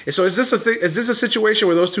 So is this a situation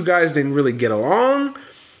where those two guys didn't really get along,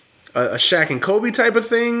 a Shaq and Kobe type of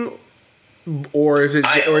thing, or if it's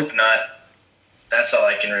I hope not. That's all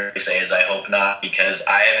I can really say is I hope not, because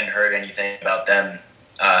I haven't heard anything about them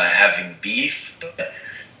having beef. But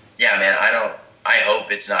yeah, man, I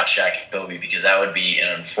hope it's not Shaq and Kobe, because that would be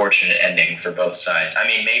an unfortunate ending for both sides. I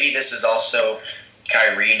mean, maybe this is also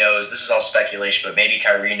Kyrie knows. This is all speculation, but maybe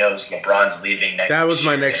Kyrie knows LeBron's leaving next. That was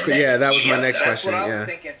my next. Yeah, that was my next That's question. what I was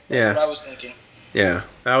thinking. That's what I was thinking. Yeah,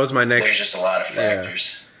 that was my next. There's just a lot of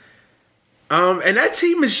factors. And that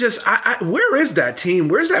team is just. Where is that team?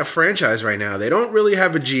 Where's that franchise right now? They don't really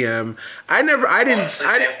have a GM. Honestly,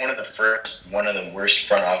 they have one of the worst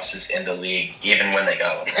front offices in the league, even when they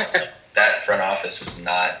got LeBron. That front office was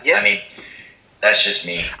not. Yeah. I mean, that's just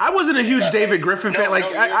me. I wasn't a huge David Griffin fan.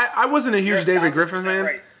 I wasn't a huge David Griffin fan.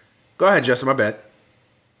 Right. Go ahead, Justin. My bad.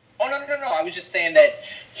 Oh no! I was just saying that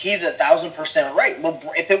he's 1,000% right.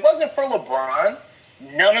 If it wasn't for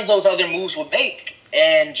LeBron, none of those other moves would make.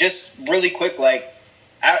 And just really quick,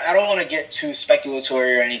 I don't want to get too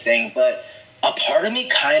speculatory or anything, but a part of me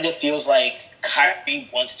kind of feels like Kyrie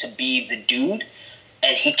wants to be the dude,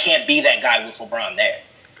 and he can't be that guy with LeBron there.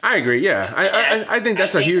 I agree. Yeah, I think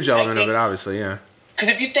that's a huge element of it. Obviously, yeah. Because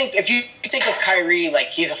if you think of Kyrie,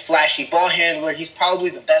 he's a flashy ball handler, he's probably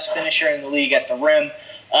the best finisher in the league at the rim.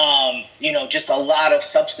 Just a lot of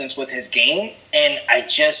substance with his game, and I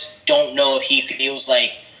just don't know if he feels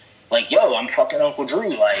like, yo, I'm fucking Uncle Drew,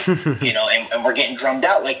 and we're getting drummed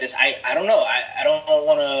out like this. I don't know. I don't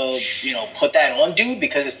want to, put that on dude,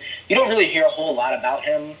 because you don't really hear a whole lot about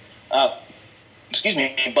him. But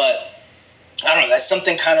I don't know. That's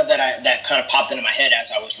something that kind of popped into my head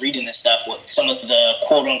as I was reading this stuff, with some of the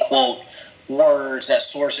quote unquote words that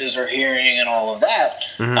sources are hearing and all of that.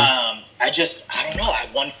 Mm-hmm. I don't know. I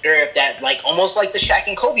wonder if that, almost like the Shaq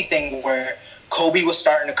and Kobe thing, where Kobe was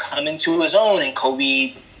starting to come into his own, and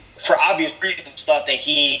Kobe, for obvious reasons, thought that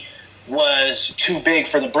he was too big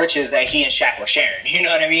for the britches that he and Shaq were sharing. You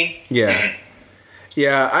know what I mean? Yeah.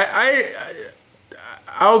 Yeah,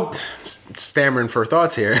 I'll stammering for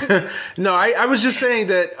thoughts here. No, I was just saying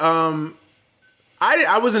that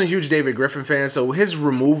I wasn't a huge David Griffin fan, so his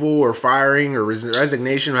removal or firing or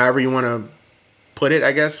resignation, however you want to put it,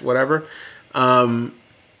 I guess, whatever,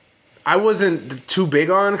 I wasn't too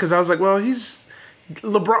big on, because I was like, well, he's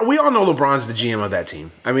LeBron. We all know LeBron's the GM of that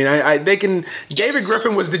team. I mean, David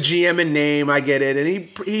Griffin was the GM in name. I get it,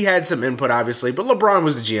 and he had some input, obviously, but LeBron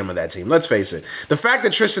was the GM of that team. Let's face it. The fact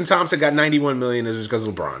that Tristan Thompson got $91 million is because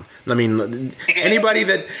of LeBron. I mean, anybody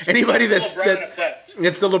that's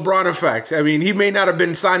it's the LeBron effect. I mean, he may not have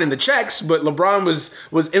been signing the checks, but LeBron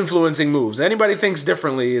was influencing moves. Anybody thinks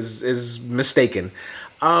differently is mistaken.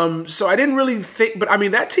 So I didn't really think, but I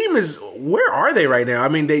mean, that team is, where are they right now? I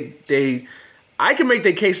mean, I can make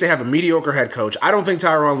the case they have a mediocre head coach. I don't think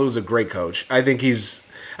Tyronn Lue's a great coach. I think he's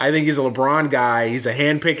a LeBron guy. He's a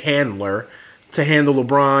handpicked handler to handle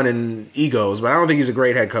LeBron and egos, but I don't think he's a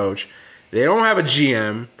great head coach. They don't have a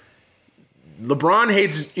GM. LeBron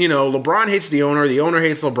hates the owner. The owner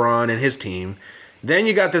hates LeBron and his team. Then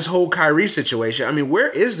you got this whole Kyrie situation. I mean, where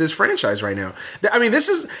is this franchise right now? I mean,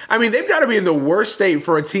 they've got to be in the worst state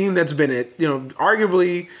for a team that's been,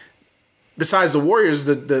 arguably, besides the Warriors,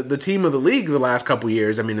 the team of the league the last couple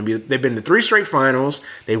years. I mean, they've been to 3 straight finals.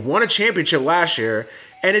 They won a championship last year,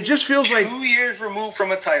 and it just feels 2 years removed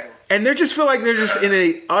from a title. And they just feel like they're just in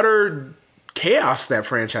a utter chaos, that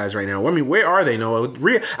franchise right now. I mean, where are they, Noah?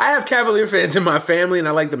 I have Cavalier fans in my family, and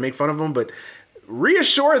I like to make fun of them, but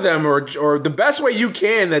reassure them, or the best way you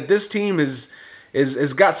can, that this team is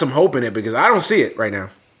got some hope in it, because I don't see it right now.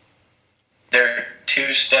 They're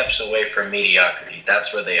 2 steps away from mediocrity.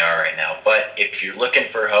 That's where they are right now. But if you're looking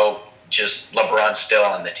for hope, just LeBron's still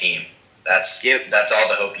on the team. That's all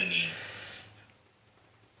the hope you need.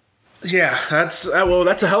 Yeah, that's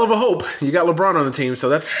a hell of a hope. You got LeBron on the team, so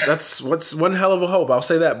that's what's one hell of a hope. I'll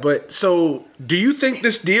say that. But so, do you think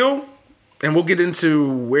this deal, and we'll get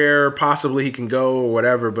into where possibly he can go or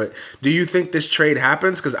whatever, but do you think this trade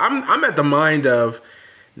happens? Because I'm at the mind of,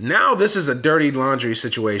 now this is a dirty laundry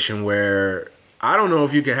situation where I don't know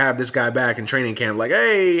if you can have this guy back in training camp like,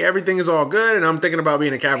 hey, everything is all good, and I'm thinking about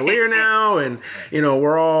being a Cavalier now, and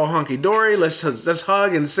we're all hunky dory. Let's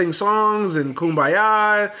hug and sing songs and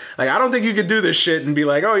kumbaya. Like, I don't think you could do this shit and be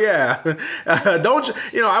like, oh yeah,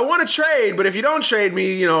 I want to trade, but if you don't trade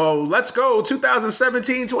me, let's go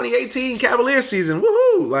 2017, 2018 Cavalier season,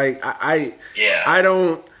 woohoo! Like, I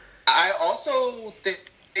don't. I also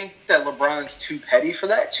think that LeBron's too petty for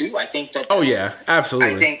that too. I think that. Oh yeah,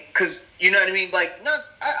 absolutely. I think because you know what I mean.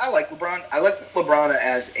 I like LeBron. I like LeBron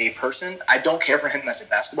as a person. I don't care for him as a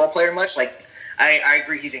basketball player much. I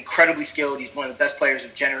agree. He's incredibly skilled. He's one of the best players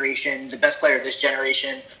of generation. The best player of this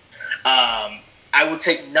generation. I will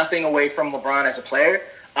take nothing away from LeBron as a player,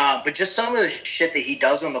 but just some of the shit that he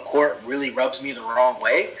does on the court really rubs me the wrong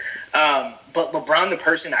way. But LeBron, the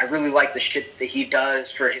person, I really like the shit that he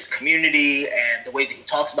does for his community and the way that he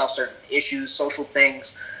talks about certain issues, social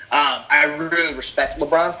things. I really respect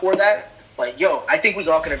LeBron for that. But, I think we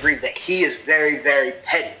all can agree that he is very, very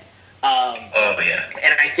petty.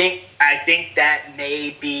 And I think that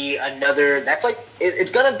may be another. That's like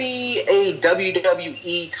it's gonna be a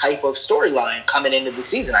WWE type of storyline coming into the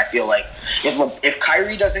season. I feel like if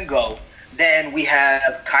Kyrie doesn't go, then we have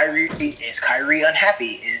Kyrie. Is Kyrie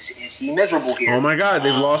unhappy? Is he miserable here? Oh my God,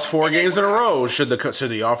 they've lost 4 games in a row. Should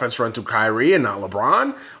the offense run through Kyrie and not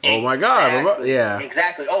LeBron? Oh my God, yeah,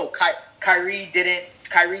 exactly. Oh,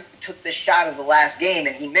 Kyrie took the shot of the last game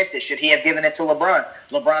and he missed it. Should he have given it to LeBron?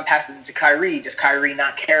 LeBron passed it to Kyrie. Does Kyrie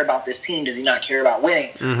not care about this team? Does he not care about winning?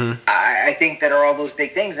 Mm-hmm. I think that are all those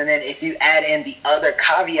big things. And then if you add in the other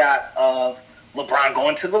caveat of LeBron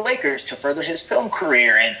going to the Lakers to further his film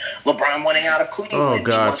career and LeBron wanting out of Cleveland, oh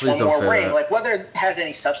God, please don't say that. Like whether it has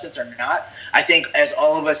any substance or not, I think as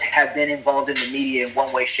all of us have been involved in the media in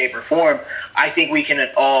one way, shape, or form, I think we can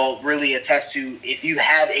all really attest to if you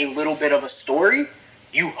have a little bit of a story,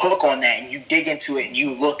 you hook on that and you dig into it and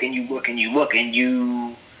you look and you look and you look and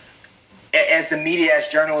you, as the media, as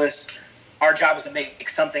journalists, our job is to make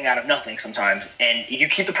something out of nothing sometimes. And you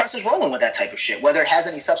keep the presses rolling with that type of shit. Whether it has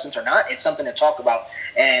any substance or not, it's something to talk about.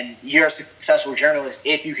 And you're a successful journalist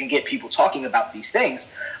if you can get people talking about these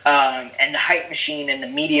things. And the hype machine and the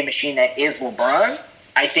media machine that is LeBron,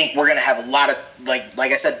 I think we're going to have a lot of,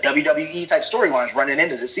 like I said, WWE type storylines running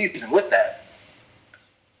into the season with that.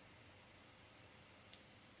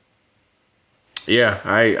 Yeah,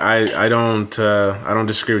 I don't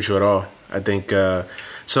disagree with you at all. I think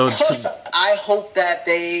Plus, I hope that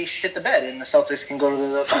they shit the bed and the Celtics can go to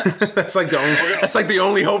the finals. That's like the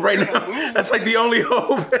only hope right now. That's like the only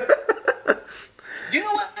hope. You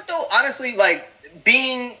know what though? Honestly,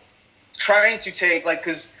 trying to take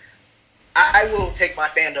because I will take my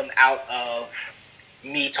fandom out of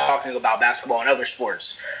me talking about basketball and other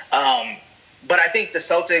sports. But I think the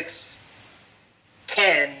Celtics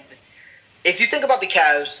can. If you think about the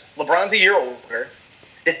Cavs, LeBron's a year older.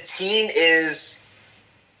 The team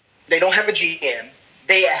they don't have a GM.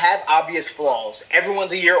 They have obvious flaws.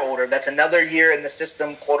 Everyone's a year older. That's another year in the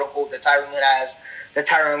system, quote unquote, that Tyronn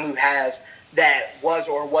Lue has that was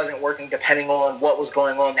or wasn't working depending on what was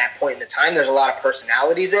going on that point in the time. There's a lot of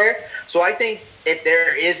personalities there. So I think if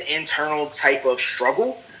there is internal type of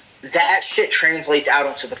struggle, that shit translates out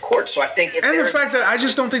onto the court. So I think if the fact that I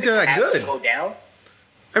just don't think they're that good. Go down,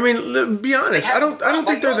 I mean, be honest. I don't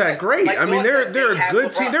think they're that great. I mean, they're a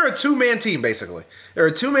good team. They're a 2-man team, basically. They're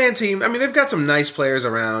a 2-man team. I mean, they've got some nice players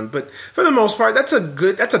around, but for the most part, that's a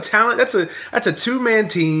talent. That's a 2-man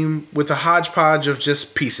team with a hodgepodge of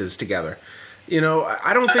just pieces together.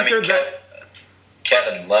 I don't think they're that.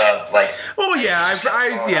 Kevin Love, Oh yeah,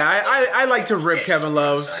 I like to rip Kevin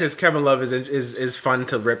Love because Kevin Love is fun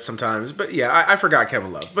to rip sometimes. But yeah, I forgot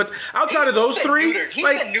Kevin Love. But outside of those three, he's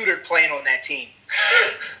been neutered playing on that team.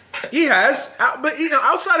 He has, but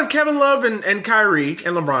outside of Kevin Love and Kyrie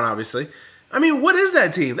and LeBron, obviously, I mean, what is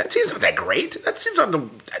that team? That team's not that great. That seems like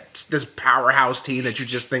this powerhouse team that you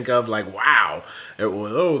just think of like, wow,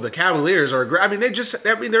 the Cavaliers are great. I mean, they're a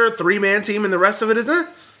 3-man team, and the rest of it isn't.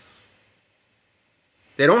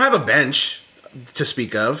 They don't have a bench to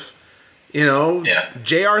speak of.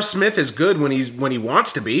 J.R. Smith is good when he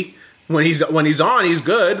wants to be. When he's on, he's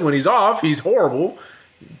good. When he's off, he's horrible.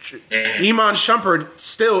 Iman Shumpert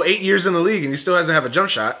still 8 years in the league and he still doesn't have a jump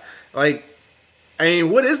shot.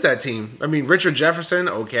 What is that team? I mean, Richard Jefferson,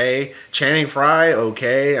 okay. Channing Frye,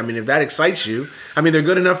 okay. I mean, if that excites you, I mean, they're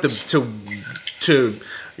good enough to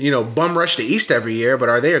bum rush the East every year, but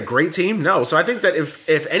are they a great team? No. So I think that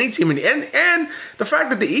if any team and the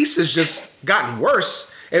fact that the East has just gotten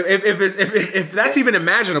worse, if that's even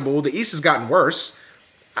imaginable, the East has gotten worse.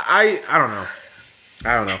 I don't know.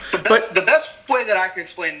 The best way that I can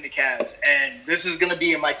explain the Cavs, and this is going to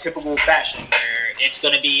be in my typical fashion, where it's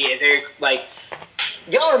going to be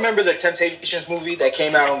y'all remember the Temptations movie that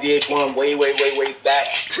came out on VH1 way back?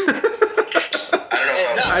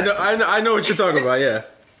 I don't know. I know what you're talking about. Yeah.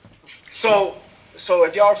 So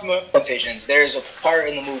if y'all are familiar with Temptations, there's a part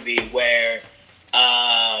in the movie where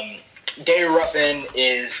David Ruffin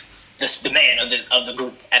is the man of the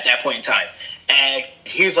group at that point in time, and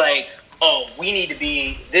he's like, oh,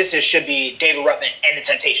 should be David Ruffin and the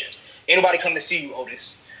Temptations. Ain't nobody come to see you,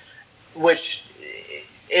 Otis. Which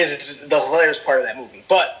is the hilarious part of that movie.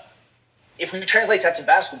 But if we translate that to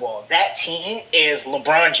basketball, that team is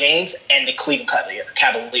LeBron James and the Cleveland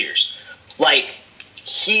Cavaliers.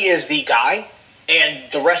 He is the guy,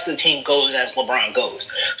 and the rest of the team goes as LeBron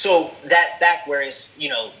goes. So that fact where it's,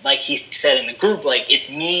 like he said in the group, like it's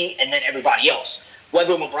me and then everybody else.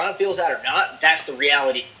 Whether LeBron feels that or not, that's the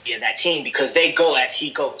reality of that team because they go as he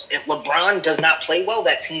goes. If LeBron does not play well,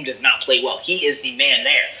 that team does not play well. He is the man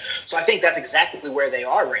there. So I think that's exactly where they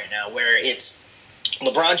are right now, where it's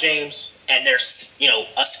LeBron James and there's, a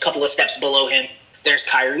couple of steps below him. There's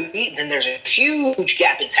Kyrie, then there's a huge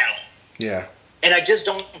gap in talent. Yeah. And I just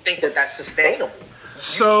don't think that that's sustainable.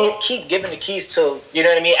 So you can't keep giving the keys to, you know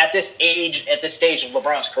what I mean, at this stage of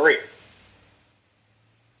LeBron's career.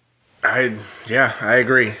 I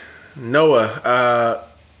agree. Noah,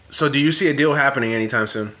 so do you see a deal happening anytime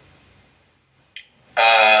soon?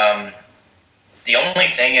 The only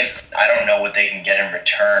thing is I don't know what they can get in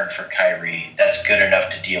return for Kyrie that's good enough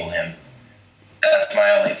to deal him. That's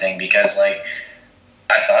my only thing because, like,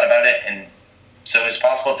 I thought about it, and so his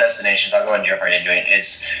possible destinations, I'll go ahead and jump right into it.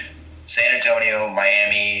 It's San Antonio,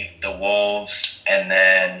 Miami, the Wolves, and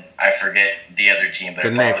then I forget the other team, but the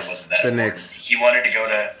it probably Knicks. wasn't that The important. Knicks. He wanted to go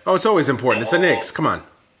to... Oh, it's always important. It's the Knicks. Come on.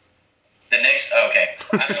 The Knicks? Oh, okay.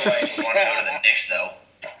 I don't know why he would want to go to the Knicks, though.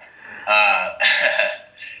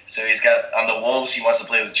 So he's got... On the Wolves, he wants to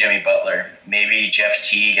play with Jimmy Butler. Maybe Jeff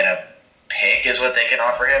Teague and a pick is what they can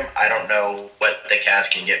offer him. I don't know what the Cavs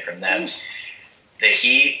can get from them. The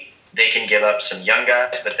Heat... They can give up some young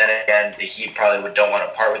guys, but then again, the Heat probably don't want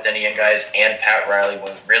to part with any young guys, and Pat Riley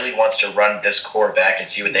really wants to run this core back and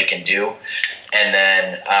see what they can do. And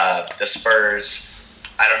then the Spurs,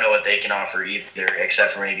 I don't know what they can offer either,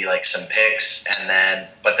 except for maybe like some picks.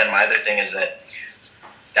 But then my other thing is that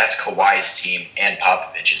that's Kawhi's team and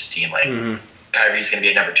Popovich's team. Like Kyrie's going to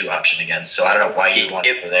be a number 2 option again, so I don't know why you'd want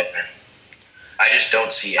to go there. I just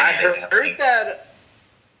don't see anything happening.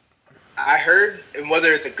 I heard, and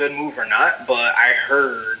whether it's a good move or not, but I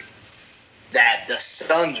heard that the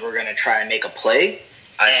Suns were going to try and make a play.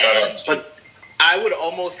 I saw that. But I would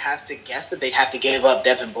almost have to guess that they'd have to give up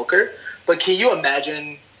Devin Booker. But can you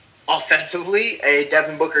imagine offensively a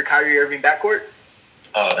Devin Booker, Kyrie Irving backcourt?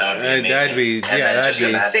 Oh, that would be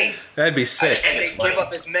amazing. That'd be sick. And they give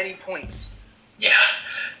up as many points. Yeah.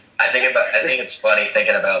 I think it's funny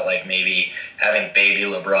thinking about like maybe having baby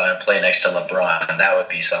LeBron play next to LeBron. That would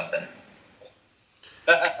be something.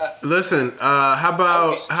 Listen, how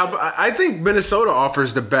about I think Minnesota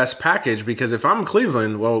offers the best package because if I'm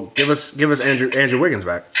Cleveland, well, give us Andrew Wiggins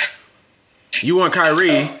back. You want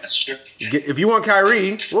Kyrie? That's true. If you want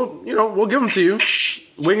Kyrie, well, we'll give him to you.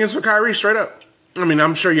 Wiggins for Kyrie, straight up. I mean,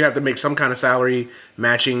 I'm sure you have to make some kind of salary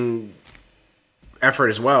matching effort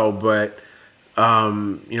as well, but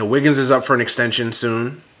Wiggins is up for an extension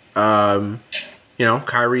soon.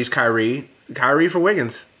 Kyrie's Kyrie for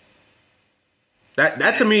Wiggins.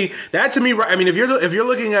 That to me, I mean, if you're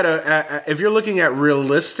looking at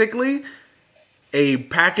realistically a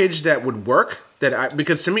package that would work,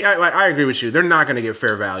 because to me, I agree with you. They're not going to get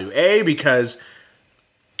fair value. Because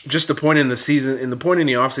just the point in the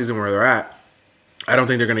offseason where they're at, I don't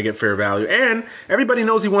think they're going to get fair value. And everybody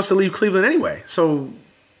knows he wants to leave Cleveland anyway. So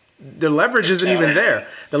the leverage isn't even there.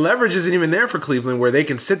 The leverage isn't even there for Cleveland where they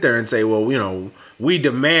can sit there and say, well, we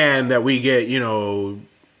demand that we get,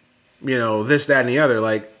 this, that, and the other.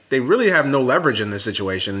 Like, they really have no leverage in this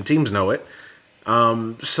situation. Teams know it.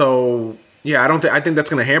 So, yeah, I think that's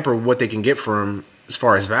going to hamper what they can get for him as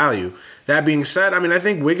far as value. That being said, I mean, I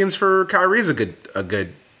think Wiggins for Kyrie is a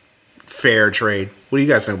good fair trade. What do you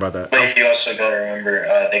guys think about that? But you also got to remember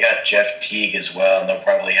they got Jeff Teague as well, and they'll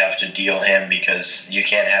probably have to deal him because you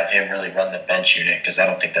can't have him really run the bench unit because I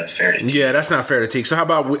don't think that's fair to Teague. Yeah, that's not fair to Teague. So how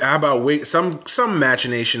about some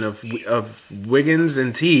machination of Wiggins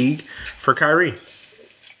and Teague for Kyrie?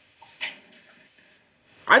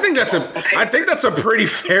 I think that's a pretty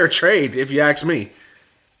fair trade if you ask me.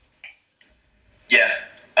 Yeah.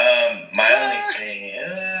 My only thing,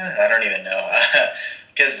 I don't even know.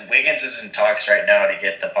 Because Wiggins is in talks right now to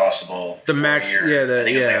get the possible max, I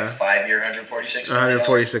think it's like a 5-year, 146.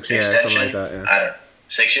 146, yeah, extension. something like that. Yeah. I don't know,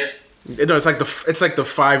 6 year. No, it's like the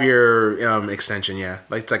 5-year extension. Yeah,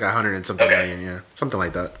 like it's like 100 and something million. Yeah, something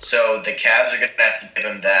like that. So the Cavs are going to have to give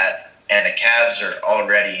him that, and the Cavs are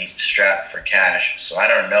already strapped for cash. So I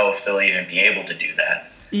don't know if they'll even be able to do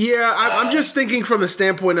that. Yeah, I'm just thinking from the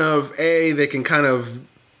standpoint of they can kind of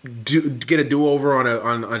get a do-over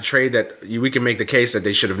on a trade that we can make the case that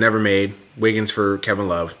they should have never made, Wiggins for Kevin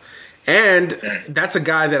Love. And that's a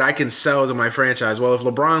guy that I can sell to my franchise. Well, if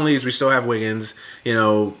LeBron leaves, we still have Wiggins.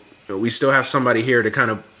 We still have somebody here to kind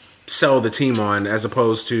of sell the team on, as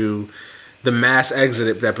opposed to, the mass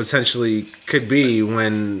exit that potentially could be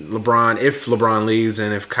when if LeBron leaves,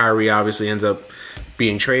 and if Kyrie obviously ends up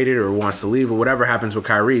being traded or wants to leave or whatever happens with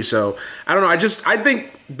Kyrie. So I don't know. I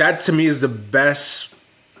think that to me is the best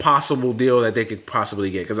possible deal that they could possibly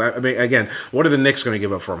get. Because I mean, again, what are the Knicks going to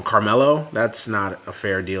give up for him? Carmelo? That's not a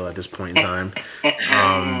fair deal at this point in time.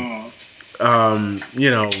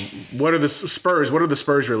 What are the Spurs? What are the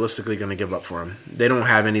Spurs realistically going to give up for him? They don't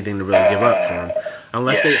have anything to really give up for him,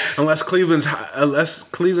 unless Cleveland's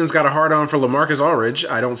got a hard on for LaMarcus Aldridge.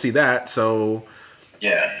 I don't see that. So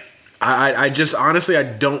yeah. I just honestly I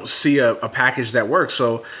don't see a package that works.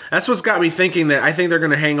 So that's what's got me thinking that I think they're going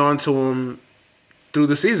to hang on to him through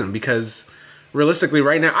the season, because realistically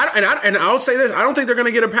right now, I'll say this, I don't think they're going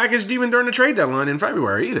to get a package even during the trade deadline in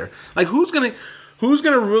February either. Like who's going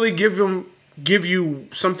to really give you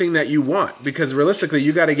something that you want? Because realistically,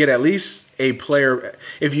 you got to get at least a player.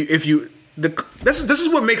 This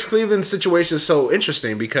is what makes Cleveland's situation so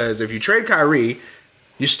interesting, because if you trade Kyrie,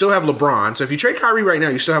 you still have LeBron. So if you trade Kyrie right now,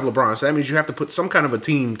 you still have LeBron. So that means you have to put some kind of a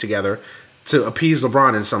team together to appease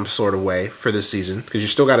LeBron in some sort of way for this season, because you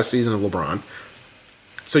still got a season of LeBron.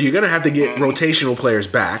 So you're going to have to get rotational players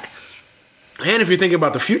back. And if you're thinking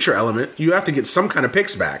about the future element, you have to get some kind of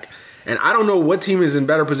picks back. And I don't know what team is in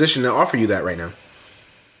better position to offer you that right now.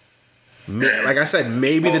 Like I said,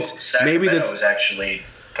 Sacramento was actually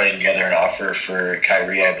putting together an offer for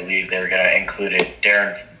Kyrie. I believe they were going to include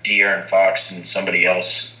De'Aaron Fox and somebody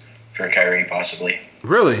else for Kyrie, possibly.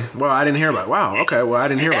 Really? Well, I didn't hear about it. Wow. Okay. Well, I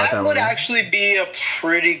didn't hear about that. That would actually be a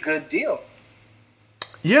pretty good deal.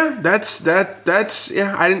 Yeah, that's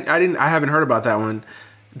yeah. I haven't heard about that one.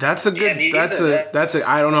 That's a good.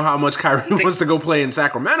 I don't know how much Kyrie wants to go play in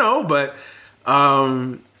Sacramento, but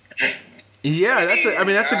yeah,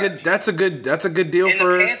 that's a good deal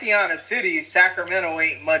for the Pantheon of cities. Sacramento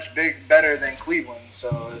ain't much better than Cleveland, so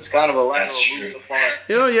it's kind of a lateral move so far.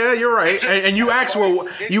 Yeah, you're right. And you asked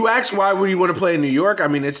why would you want to play in New York? I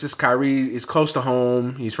mean, it's just Kyrie is close to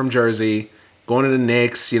home. He's from Jersey. Going to the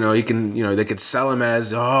Knicks, he can, they could sell him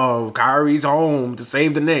as, Kyrie's home to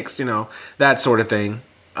save the Knicks, that sort of thing.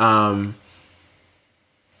 And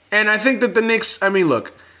I think that the Knicks, I mean,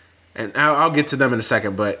 look, and I'll get to them in a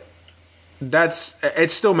second, but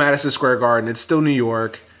it's still Madison Square Garden. It's still New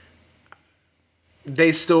York.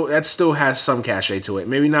 That still has some cachet to it.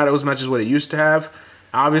 Maybe not as much as what it used to have,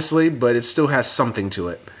 obviously, but it still has something to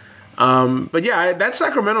it. But yeah, that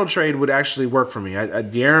Sacramento trade would actually work for me.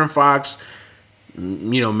 De'Aaron Fox,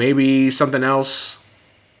 maybe something else,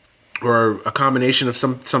 or a combination of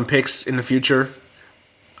some picks in the future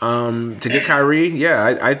to get Kyrie.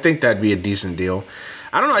 Yeah, I think that'd be a decent deal.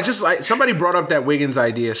 I don't know. Somebody brought up that Wiggins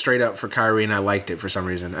idea straight up for Kyrie, and I liked it for some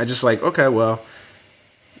reason. I just okay, well,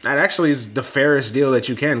 that actually is the fairest deal that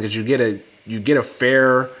you can, because you get a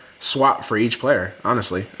fair swap for each player.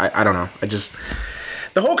 Honestly, I don't know.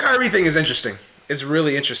 The whole Kyrie thing is interesting. It's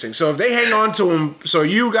really interesting. So if they hang on to him, so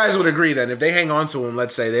you guys would agree then, if they hang on to him,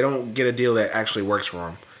 let's say they don't get a deal that actually works for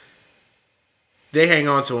him, they hang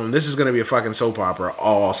on to him, this is going to be a fucking soap opera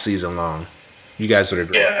all season long. You guys would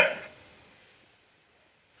agree.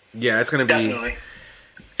 Yeah, it's going to be. Definitely.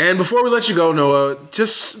 And before we let you go, Noah,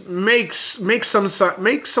 just make some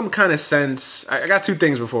kind of sense. I got two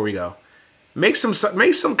things before we go. Make some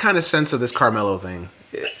kind of sense of this Carmelo thing.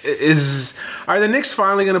 Are the Knicks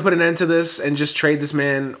finally going to put an end to this and just trade this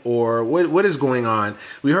man, or what is going on?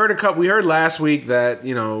 We heard last week that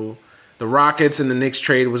the Rockets and the Knicks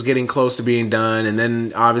trade was getting close to being done, and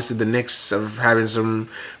then obviously the Knicks are having some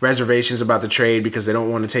reservations about the trade because they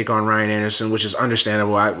don't want to take on Ryan Anderson, which is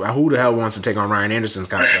understandable. Who the hell wants to take on Ryan Anderson's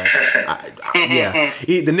contract?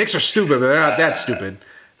 The Knicks are stupid, but they're not that stupid.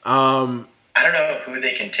 I don't know who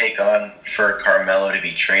they can take on for Carmelo to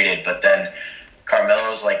be traded, but then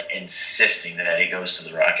Carmelo's insisting that he goes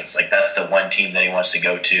to the Rockets. That's the one team that he wants to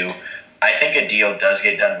go to. I think a deal does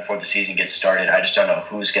get done before the season gets started. I just don't know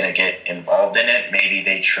who's going to get involved in it. Maybe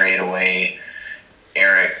they trade away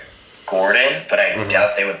Eric Gordon, but I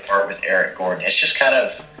doubt they would part with Eric Gordon. It's just kind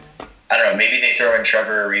of, I don't know, maybe they throw in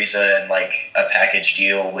Trevor Ariza and a package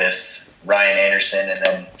deal with Ryan Anderson, and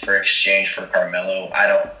then for exchange for Carmelo. I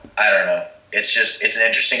don't know. It's an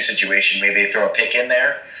interesting situation. Maybe they throw a pick in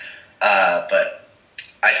there, but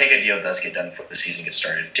I think a deal does get done before the season gets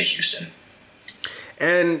started to Houston.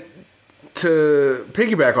 And to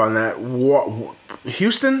piggyback on that,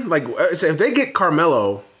 Houston, if they get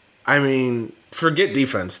Carmelo, I mean, forget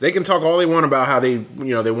defense. They can talk all they want about how they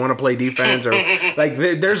want to play defense, or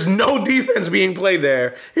there's no defense being played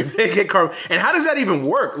there if they get Carmelo. And how does that even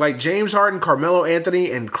work? James Harden, Carmelo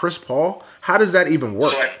Anthony, and Chris Paul. How does that even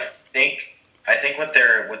work? So I think what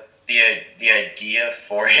the idea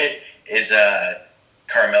for it is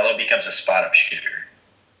Carmelo becomes a spot-up shooter.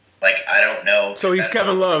 Like, I don't know. So he's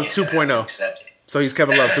Kevin Love 2.0. So he's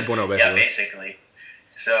Kevin Love 2.0, basically. Yeah, basically.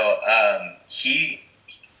 So he,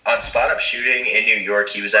 on spot-up shooting in New York,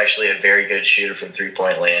 he was actually a very good shooter from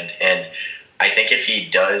three-point land. And I think if he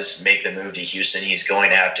does make the move to Houston, he's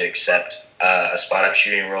going to have to accept a spot-up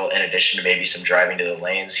shooting role in addition to maybe some driving to the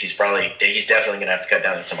lanes. He's definitely going to have to cut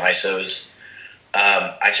down on some ISOs.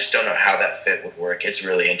 I just don't know how that fit would work. It's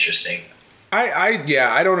really interesting.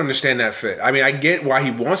 I don't understand that fit. I mean, I get why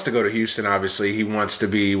he wants to go to Houston, obviously. He wants to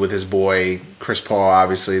be with his boy, Chris Paul,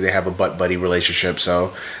 obviously. They have a butt-buddy relationship,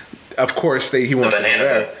 so of course he wants to go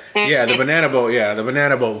there. Yeah, the Banana Boat, the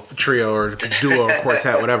Banana Boat trio or duo or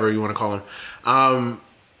quartet, whatever you want to call them.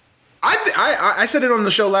 I said it on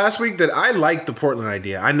the show last week that I like the Portland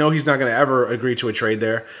idea. I know he's not going to ever agree to a trade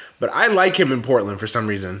there, but I like him in Portland for some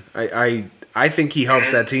reason. I think he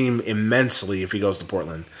helps that team immensely if he goes to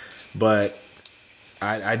Portland. But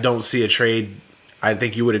I don't see a trade. I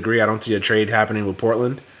think you would agree. I don't see a trade happening with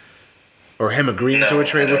Portland, or him agreeing to a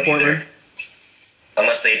trade with Portland. Either.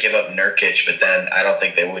 Unless they give up Nurkic, but then I don't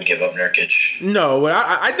think they would give up Nurkic. No, but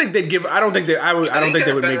I think they'd give. I don't think they. I don't think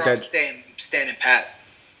they would make that. Standing pat.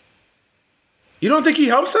 You don't think he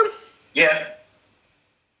helps them? Yeah.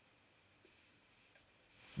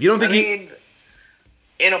 You don't think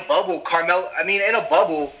in a bubble, Carmelo. In a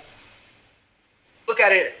bubble. Look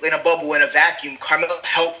at it in a bubble, in a vacuum. Carmelo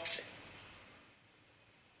helped.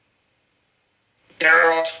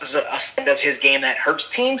 There is a side of his game that hurts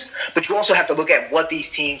teams, but you also have to look at what these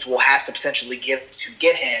teams will have to potentially give to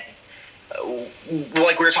get him.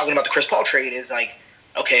 Like we were talking about the Chris Paul trade, is like,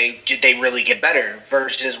 okay, did they really get better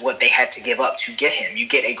versus what they had to give up to get him? You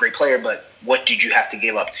get a great player, but what did you have to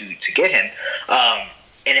give up to get him?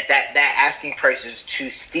 And if that asking price is too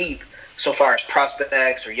steep so far as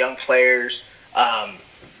prospects or young players,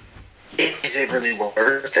 is it really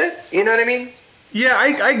worth it? You know what I mean? Yeah,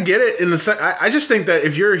 I get it. In the I just think that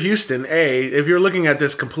if you're Houston, if you're looking at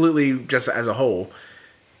this completely just as a whole,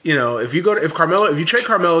 you know, if you trade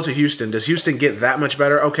Carmelo to Houston, does Houston get that much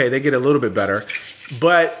better? Okay, they get a little bit better,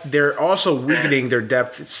 but they're also weakening their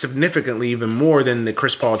depth significantly even more than the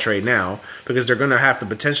Chris Paul trade now, because they're going to have to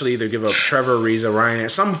potentially either give up Trevor Ariza, Ryan,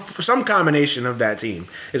 some combination of that team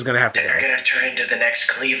is going to have to. They're going to turn into the next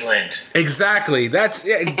Cleveland. Exactly. That's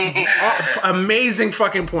amazing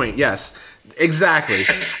fucking point. Yes, exactly.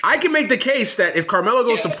 I can make the case that if Carmelo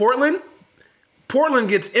goes to Portland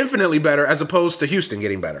gets infinitely better as opposed to Houston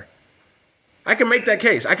getting better. I can make that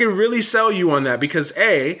case. I can really sell you on that because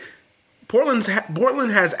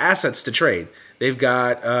Portland has assets to trade. They've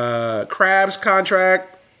got Crab's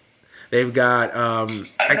contract. They've got. I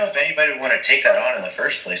don't know if anybody would want to take that on in the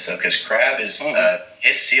first place though, because Crab is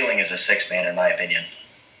his ceiling is a 6-man in my opinion.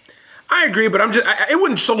 I agree, but it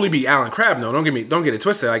wouldn't solely be Allen Crabbe, though. Don't get it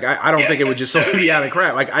twisted. Like I don't think it would just solely be Allen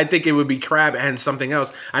Crabbe. Like I think it would be Crabbe and something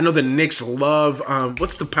else. I know the Knicks love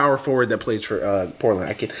what's the power forward that plays for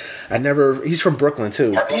Portland? He's from Brooklyn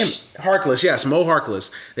too. Harkless. Damn, Harkless, yes, Mo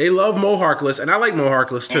Harkless. They love Mo Harkless, and I like Mo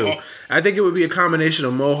Harkless too. Mm-hmm. I think it would be a combination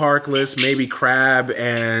of Mo Harkless, maybe Crabbe,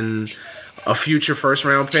 and a future first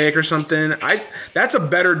round pick or something. That's a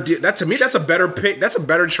better pick. That's a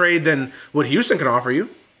better trade than what Houston can offer you.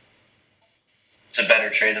 It's a better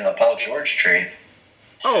trade than the Paul George trade.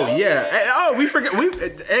 Oh yeah. Oh, we forgot.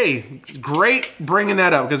 Great bringing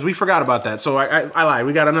that up because we forgot about that. So I lied.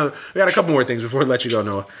 We got a couple more things before we let you go,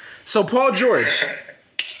 Noah. So Paul George,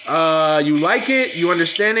 you like it? You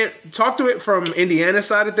understand it? Talk to it from Indiana's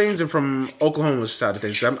side of things and from Oklahoma's side of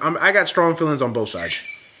things. I got strong feelings on both sides.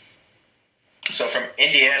 So from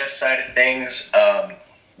Indiana's side of things,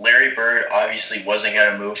 Larry Bird obviously wasn't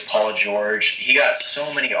going to move Paul George. He got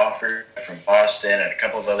so many offers from Boston and a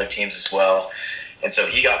couple of other teams as well. And so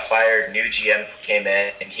he got fired. New GM came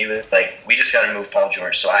in, and he was like, we just got to move Paul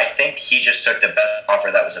George. So I think he just took the best offer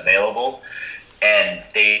that was available. And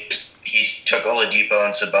he took Oladipo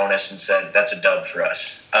and Sabonis and said, that's a dub for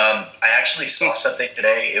us. I actually saw something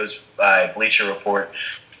today. It was by Bleacher Report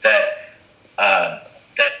that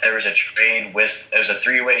there was a trade it was a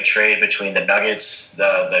 3-way trade between the Nuggets,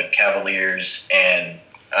 the Cavaliers, and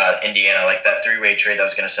Indiana, like that 3-way trade that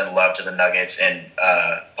was going to send love to the Nuggets and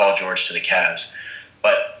Paul George to the Cavs.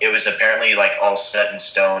 But it was apparently like all set in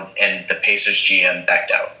stone, and the Pacers GM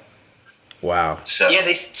backed out. Wow. So yeah,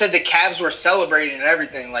 they said the Cavs were celebrating and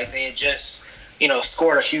everything, like they had just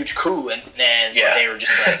scored a huge coup, and then they were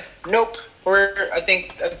just like, nope, I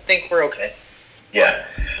think we're okay. Yeah.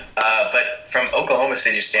 But from Oklahoma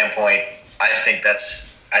City's standpoint, I think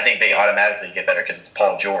that's I think they automatically get better because it's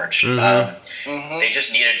Paul George. They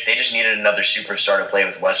just needed another superstar to play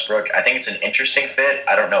with Westbrook. I think it's an interesting fit.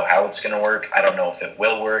 I don't know how it's going to work. I don't know if it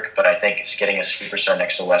will work, but I think getting a superstar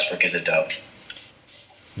next to Westbrook is a dub.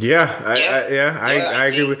 I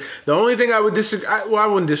agree with. The only thing I would disagree. I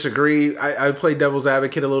wouldn't disagree. I play devil's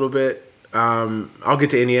advocate a little bit. I'll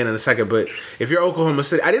get to Indiana in a second, but if you're Oklahoma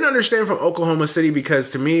City, I didn't understand from Oklahoma City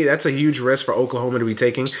because to me that's a huge risk for Oklahoma to be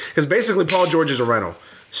taking because basically Paul George is a rental,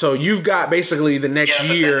 so you've got basically the next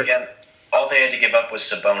year. Again, all they had to give up was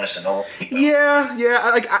Sabonis and Oladipo.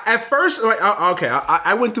 Yeah. At first,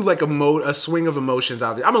 I went through like a swing of emotions.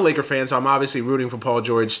 Obviously, I'm a Laker fan, so I'm obviously rooting for Paul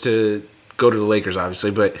George to go to the Lakers,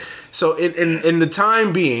 obviously. But so in the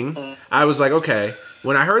time being, I was like, okay.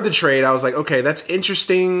 When I heard the trade, I was like, okay, that's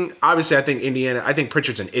interesting. Obviously, I think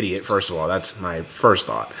Pritchard's an idiot, first of all. That's my first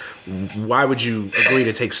thought. Why would you agree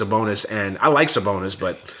to take Sabonis? And I like Sabonis,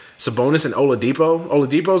 but Sabonis and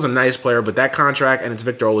Oladipo's a nice player, but that contract, and it's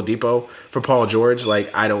Victor Oladipo for Paul George, like,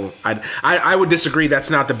 I would disagree. That's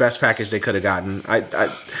not the best package they could have gotten.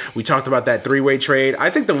 We talked about that three-way trade. I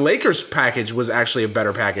think the Lakers package was actually a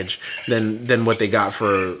better package than what they got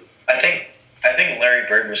for... I think Larry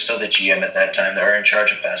Bird was still the GM at that time. They were in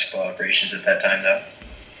charge of basketball operations at that time, though.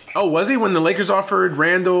 Oh, was he? When the Lakers offered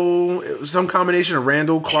Randall, it was some combination of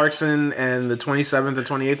Randall, Clarkson, and the 27th or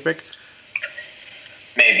 28th pick?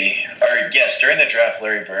 Maybe. Or, yes, during the draft,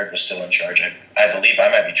 Larry Bird was still in charge. I believe. I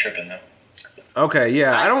might be tripping, though. Okay,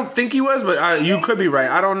 yeah, I don't think he was, but you could be right.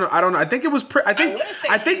 I don't know. I think it was.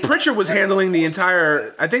 I think Pritchard was handling the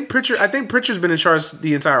entire. I think Pritchard's been in charge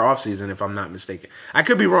the entire offseason, if I'm not mistaken. I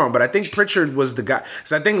could be wrong, but I think Pritchard was the guy.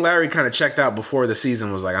 Because I think Larry kind of checked out before the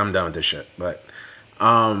season. Was like, I'm done with this shit. But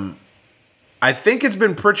I think it's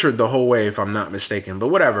been Pritchard the whole way, if I'm not mistaken. But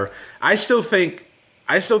whatever. I still think.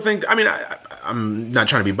 I mean, I'm not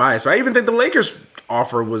trying to be biased, but I even think the Lakers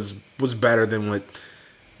offer was better than what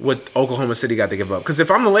Oklahoma City got to give up. Because if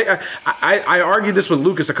I'm the Lakers, I argued this with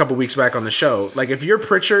Lucas a couple weeks back on the show. Like, if you're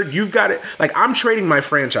Pritchard, you've got it. Like, I'm trading my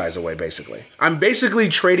franchise away, basically. I'm basically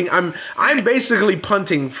trading. I'm basically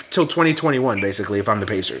punting till 2021, basically, if I'm the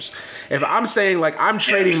Pacers. If I'm saying, like, I'm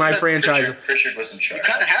trading my franchise. Pritchard was in charge.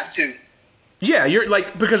 You kind of have to. Yeah, you're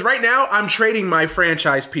like, because right now I'm trading my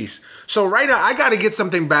franchise piece. So right now I got to get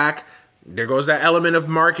something back. There goes that element of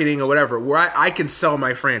marketing or whatever, where I can sell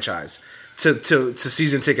my franchise to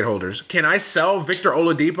season ticket holders. Can I sell Victor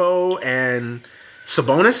Oladipo and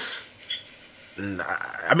Sabonis?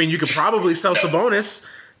 I mean, you could probably sell Sabonis.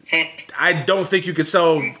 I don't think you could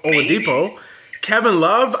sell Oladipo. Kevin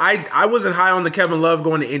Love, I wasn't high on the Kevin Love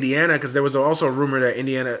going to Indiana because there was also a rumor that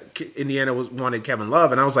Indiana wanted Kevin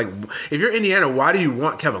Love, and I was like, if you're Indiana, why do you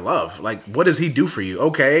want Kevin Love? Like, what does he do for you?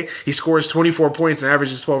 Okay, he scores 24 points and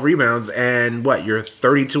averages 12 rebounds, and what, you're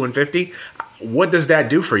 32 and 50? What does that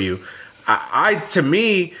do for you? To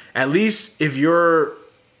me, at least if you're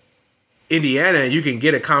Indiana, you can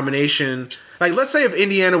get a combination. Like, let's say if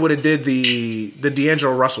Indiana would have did the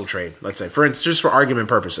D'Angelo Russell trade, let's say, for instance, just for argument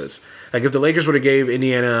purposes. Like, if the Lakers would have gave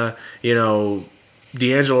Indiana,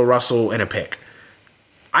 D'Angelo Russell and a pick,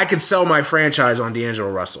 I could sell my franchise on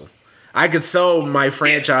D'Angelo Russell. I could sell my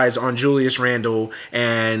franchise on Julius Randle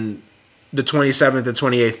and the 27th and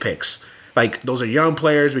 28th picks. Like, those are young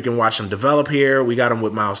players. We can watch them develop here. We got them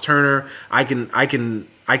with Miles Turner. I can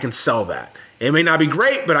sell that. It may not be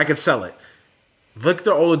great, but I can sell it.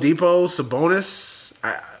 Victor Oladipo, Sabonis,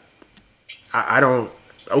 I don't.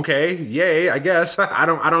 Okay, yay, I guess. I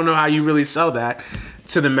don't know how you really sell that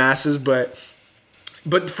to the masses, but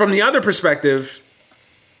from the other perspective,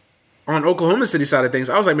 on Oklahoma City side of things,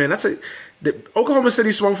 I was like, man, the Oklahoma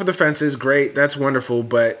City swung for the fences. Great, that's wonderful,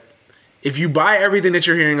 but if you buy everything that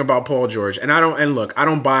you're hearing about Paul George, I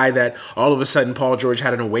don't buy that all of a sudden Paul George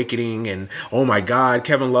had an awakening and, oh my God,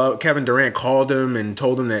 Kevin Durant called him and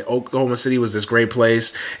told him that Oklahoma City was this great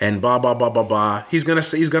place and blah blah blah blah blah. He's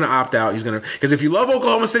gonna opt out. Because if you love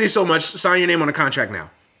Oklahoma City so much, sign your name on a contract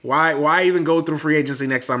now. Why even go through free agency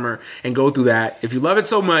next summer and go through that? If you love it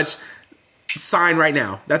so much, sign right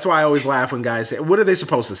now. That's why I always laugh when guys say, what are they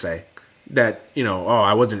supposed to say? That,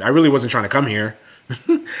 I really wasn't trying to come here.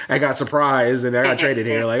 I got surprised and I got traded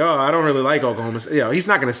here. Like, I don't really like Oklahoma. He's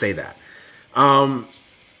not going to say that.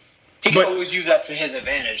 He can always use that to his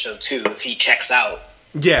advantage, though, too, if he checks out.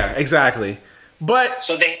 Yeah, exactly. But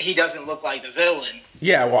so that he doesn't look like the villain.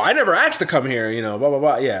 Yeah, well, I never asked to come here. Blah blah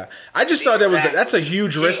blah. Yeah, I just thought that's a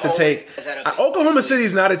huge risk to take. Oklahoma City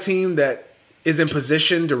is not a team that is in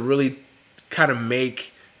position to really kind of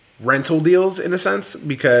make rental deals in a sense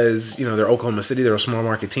because they're Oklahoma City, they're a small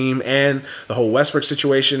market team, and the whole Westbrook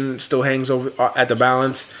situation still hangs over at the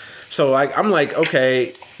balance. So I'm like, okay,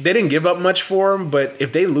 they didn't give up much for him, but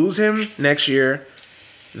if they lose him next year,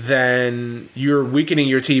 then you're weakening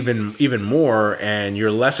your team even more, and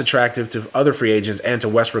you're less attractive to other free agents and to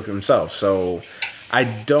Westbrook himself. So I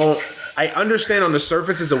understand on the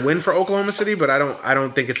surface it's a win for Oklahoma City, but I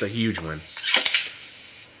don't think it's a huge win.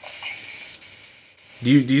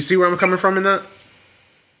 Do you see where I'm coming from in that?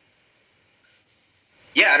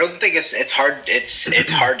 Yeah, I don't think it's hard.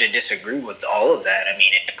 It's hard to disagree with all of that. I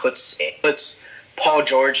mean, it puts Paul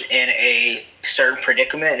George in a certain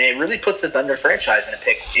predicament, and it really puts the Thunder franchise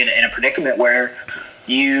in a predicament where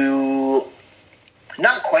you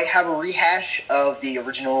not quite have a rehash of the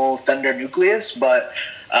original Thunder nucleus, but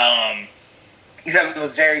you have a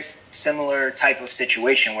very similar type of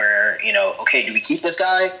situation where, okay, do we keep this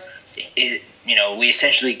guy? We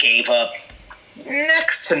essentially gave up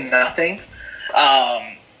next to nothing.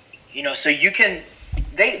 So you can.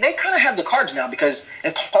 They kind of have the cards now, because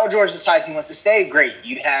if Paul George decides he wants to stay, great.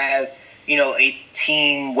 You have, a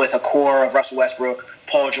team with a core of Russell Westbrook,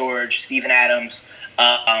 Paul George, Steven Adams.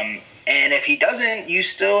 And if he doesn't, you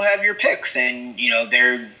still have your picks. And,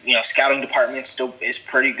 their, scouting department still is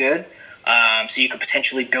pretty good. So you could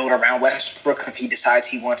potentially build around Westbrook if he decides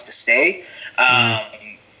he wants to stay.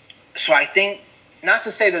 So I think, not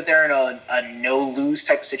to say that they're in a no-lose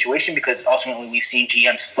type of situation, because ultimately we've seen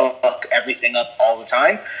GMs fuck everything up all the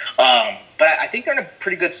time. But I think they're in a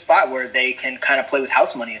pretty good spot where they can kind of play with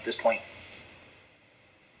house money at this point.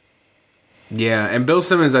 Yeah, and Bill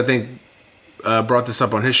Simmons, I think, brought this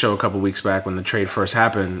up on his show a couple weeks back when the trade first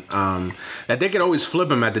happened, that they could always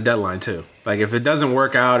flip him at the deadline, too. Like, if it doesn't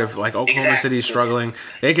work out, if, Oklahoma City's struggling,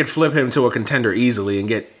 they could flip him to a contender easily and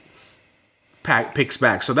get picks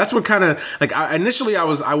back. So that's what kind of initially I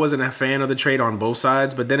wasn't a fan of the trade on both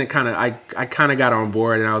sides, but then I kind of got on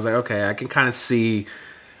board, and I was like, okay, I can kind of see,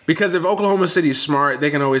 because if Oklahoma City's smart,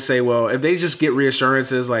 they can always say, well, if they just get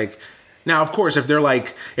reassurances, now of course if they're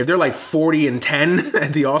like 40-10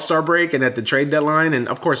 at the All-Star break and at the trade deadline, and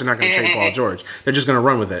of course they're not going to trade Paul George, they're just going to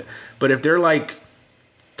run with it. But if they're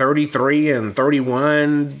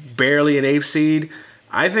 33-31, barely an 8th seed,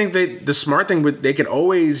 I think that the smart thing, they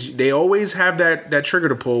always have that trigger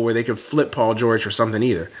to pull where they could flip Paul George for something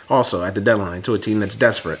either, also at the deadline, to a team that's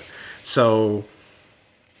desperate. So,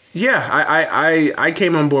 yeah, I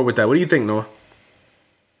came on board with that. What do you think, Noah?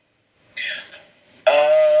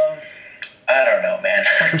 I don't know, man.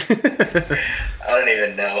 I don't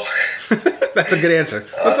even know. That's a good answer.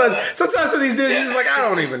 Sometimes for these dudes, you're just like, I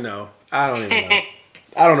don't even know. I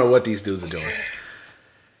don't know what these dudes are doing.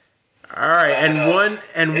 All right,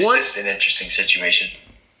 it's just an interesting situation.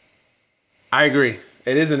 I agree.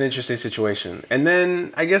 It is an interesting situation. And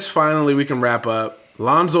then I guess finally we can wrap up.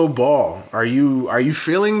 Lonzo Ball. Are you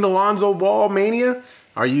feeling the Lonzo Ball mania?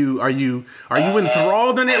 Are you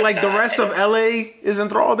enthralled in it like the rest of LA is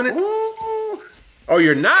enthralled in it? Oh,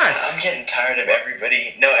 you're not? I'm getting tired of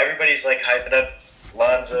everybody. No, everybody's hyping up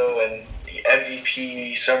Lonzo and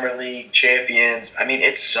MVP, Summer League champions. I mean,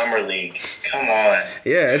 it's Summer League. Come on.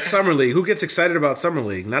 Yeah, it's Summer League. Who gets excited about Summer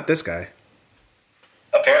League? Not this guy.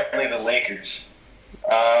 Apparently the Lakers.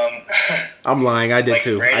 I'm lying. I did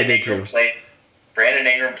too. Brandon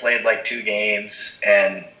Ingram played 2 games,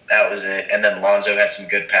 and that was it. And then Lonzo had some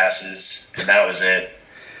good passes, and that was it.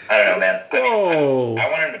 I don't know, man. I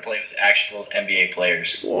want him to play with actual NBA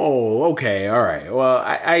players. Whoa, okay, all right. Well,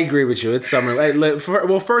 I agree with you. It's summer.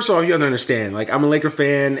 Well, first off, you have to understand. I'm a Laker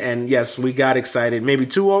fan, and yes, we got excited. Maybe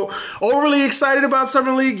too overly excited about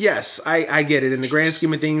Summer League. Yes, I get it. In the grand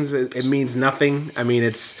scheme of things, it means nothing. I mean,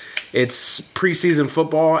 it's preseason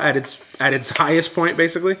football at its highest point,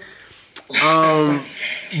 basically.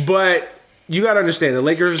 But you got to understand, the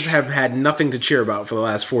Lakers have had nothing to cheer about for the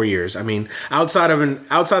last 4 years. I mean, outside of a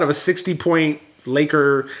 60-point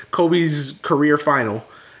Laker Kobe's career final,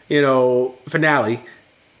 finale,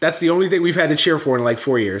 that's the only thing we've had to cheer for in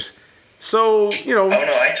 4 years. So, Oh no,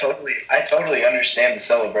 I totally understand the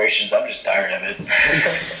celebrations. I'm just tired of it.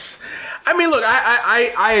 I mean, look,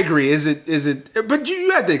 I agree. Is it? But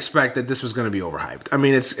you had to expect that this was going to be overhyped. I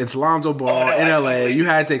mean, it's Lonzo Ball in LA. You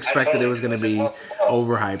had to expect that it was going to be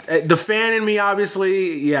overhyped. The fan in me,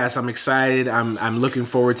 obviously, yes, I'm excited. I'm looking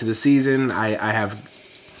forward to the season. I have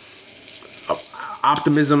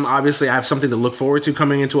optimism. Obviously, I have something to look forward to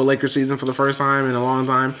coming into a Lakers season for the first time in a long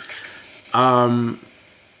time.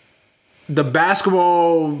 The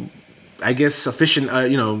basketball, I guess,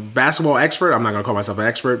 basketball expert. I'm not going to call myself an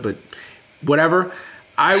expert, but whatever.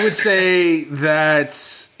 I would say that,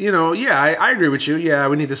 I agree with you. Yeah,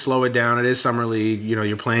 we need to slow it down. It is Summer League.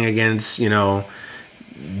 You're playing against,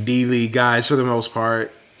 D-League guys for the most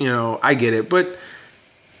part. I get it. But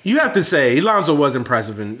You have to say, Lonzo was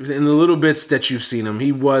impressive in the little bits that you've seen him.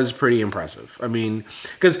 He was pretty impressive. I mean,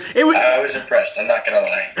 because I was impressed. I'm not gonna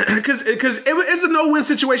lie. Because it's a no-win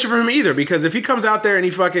situation for him either. Because if he comes out there and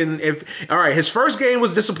all right, his first game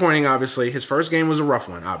was disappointing. Obviously, his first game was a rough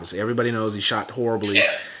one. Obviously, everybody knows he shot horribly.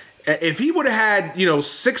 Yeah. If he would have had,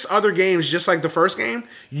 6 other games just like the first game,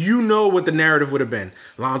 what the narrative would have been.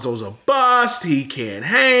 Lonzo's a bust. He can't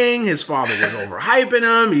hang. His father was overhyping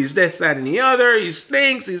him. He's this, that, and the other. He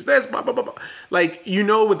stinks. He's this, blah, blah, blah, blah. Like,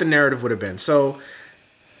 what the narrative would have been. So,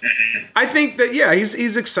 I think that,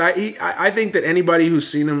 he's excited. I think that anybody who's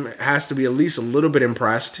seen him has to be at least a little bit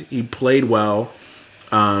impressed. He played well.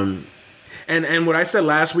 And what I said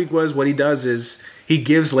last week was what he does is he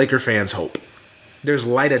gives Laker fans hope. There's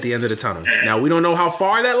light at the end of the tunnel. Now we don't know how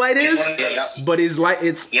far that light is, but it's light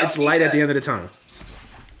at the end of the tunnel.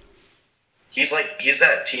 He's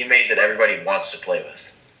that teammate that everybody wants to play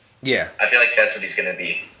with. Yeah, I feel like that's what he's gonna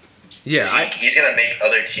be. Yeah, he's gonna make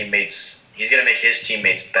other teammates. He's gonna make his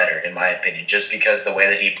teammates better, in my opinion, just because the way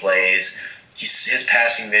that he plays, his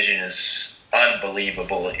passing vision is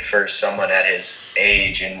unbelievable for someone at his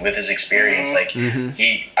age and with his experience. Like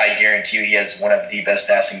I guarantee you, he has one of the best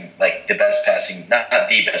passing, not the best,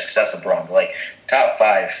 because that's LeBron, but top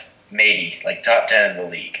 5, maybe top 10 in the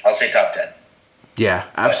league. I'll say top 10. Yeah,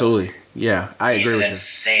 absolutely. Yeah, I agree with you. He's an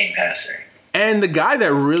insane passer. And the guy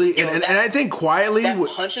that really, and I think quietly, that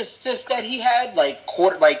punch assist that he had,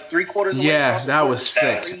 3/4 away. Yeah, that was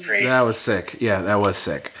sick. That was sick. Yeah, that was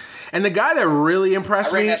sick. And the guy that really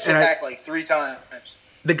impressed me, I ran that shit back 3 times.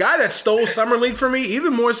 The guy that stole Summer League for me,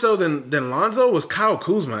 even more so than Lonzo, was Kyle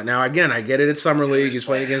Kuzma. Now, again, I get it. It's Summer League. He's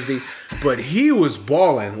playing against but he was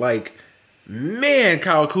balling. Man,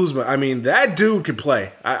 Kyle Kuzma. I mean, that dude can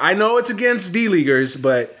play. I know it's against D-leaguers,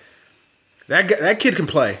 but that kid can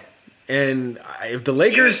play. And if the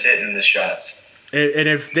Lakers, he was hitting the shots. And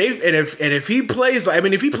if he plays,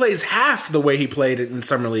 if he plays half the way he played in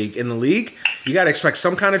Summer League in the league, you got to expect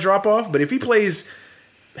some kind of drop off. But if he plays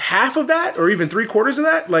half of that, or even 3/4 of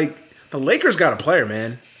that, the Lakers got a player,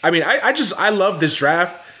 man. I love this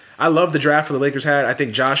draft. I love the draft the Lakers had. I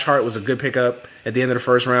think Josh Hart was a good pickup at the end of the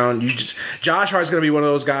first round. Josh Hart's going to be one of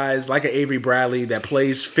those guys like an Avery Bradley that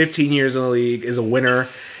plays 15 years in the league, is a winner.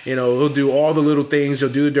 He'll do all the little things. He'll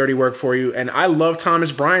do the dirty work for you. And I love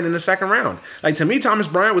Thomas Bryant in the second round. To me, Thomas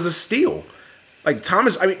Bryant was a steal.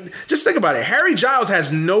 Just think about it. Harry Giles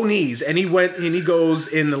has no knees, and he goes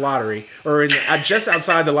in the lottery, or just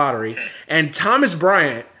outside the lottery. And Thomas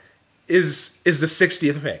Bryant is the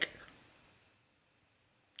 60th pick.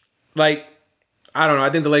 I don't know. I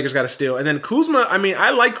think the Lakers got a steal. And then Kuzma, I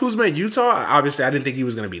like Kuzma at Utah. Obviously, I didn't think he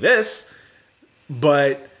was going to be this.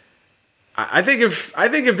 But I think if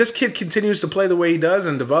this kid continues to play the way he does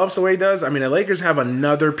and develops the way he does, the Lakers have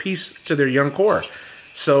another piece to their young core.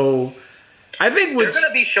 So I think they're going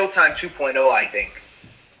to be Showtime 2.0, I think.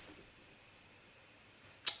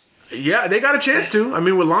 Yeah, they got a chance to.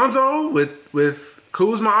 With Lonzo, with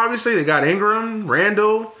Kuzma, obviously, they got Ingram,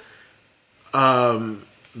 Randall,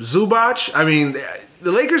 Zubac.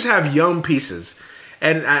 The Lakers have young pieces.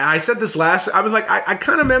 And I said this last, I was like, I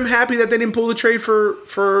kind of am happy that they didn't pull the trade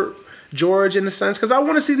for George in the sense, because I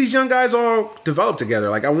want to see these young guys all develop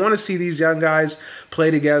together. I want to see these young guys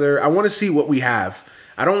play together. I want to see what we have.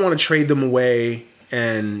 I don't want to trade them away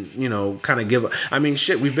and, kind of give up.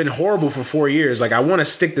 We've been horrible for 4 years. I want to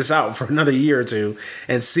stick this out for another year or two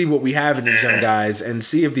and see what we have in these young guys and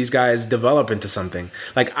see if these guys develop into something.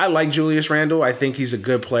 I like Julius Randle. I think he's a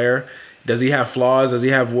good player. Does he have flaws? Does he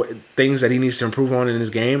have things that he needs to improve on in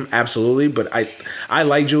his game? Absolutely. But I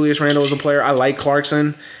like Julius Randle as a player. I like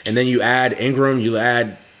Clarkson. And then you add Ingram, you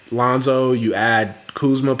add Lonzo, you add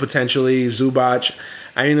Kuzma potentially, Zubac.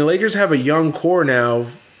 The Lakers have a young core now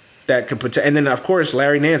that could and then, of course,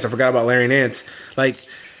 Larry Nance. I forgot about Larry Nance.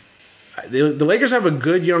 The Lakers have a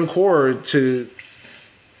good young core to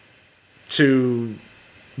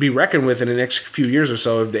be reckoned with in the next few years or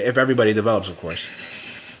so if everybody develops, of course.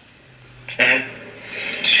 And then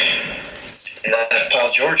if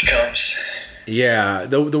Paul George comes, yeah.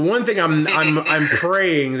 The one thing I'm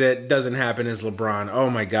praying that doesn't happen is LeBron. Oh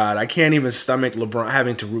my God, I can't even stomach LeBron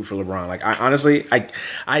having to root for LeBron.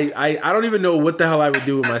 I don't even know what the hell I would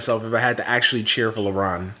do with myself if I had to actually cheer for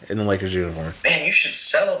LeBron in the Lakers uniform. Man, you should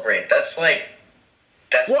celebrate. That's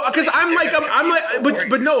because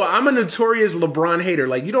but no, I'm a notorious LeBron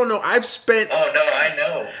hater. You don't know. I've spent. Oh no, I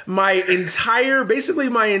know. My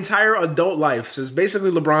entire adult life since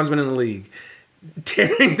basically LeBron's been in the league,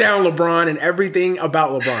 tearing down LeBron and everything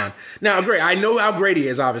about LeBron. Now, great, I know how great he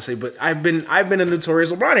is, obviously, but I've been a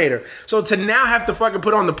notorious LeBron hater. So to now have to fucking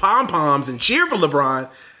put on the pom poms and cheer for LeBron.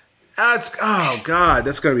 Oh God,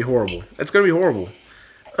 that's gonna be horrible. It's gonna be horrible.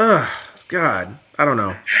 God, I don't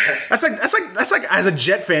know. That's like as a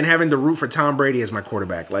Jet fan having to root for Tom Brady as my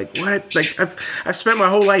quarterback. Like what? Like I've spent my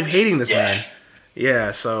whole life hating this man.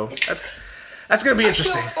 Yeah, so that's gonna be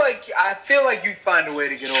interesting. I feel like you'd find a way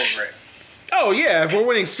to get over it. Oh yeah, if we're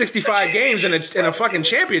winning 65 games in a fucking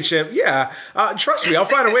championship, yeah. Trust me, I'll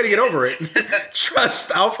find a way to get over it.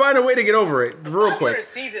 I'll find a way to get over it real quick.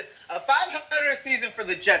 A 500 season for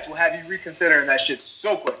the Jets will have you reconsidering that shit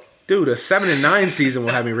so quick. Dude, a 7-9 season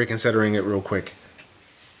will have me reconsidering it real quick.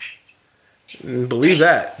 Believe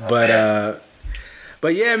that.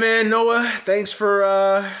 But yeah, man, Noah, thanks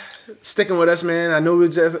for sticking with us, man. I know we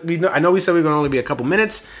said we were going to only be a couple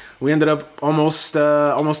minutes. We ended up almost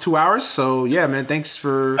 2 hours. So yeah, man, thanks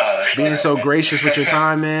for being so gracious with your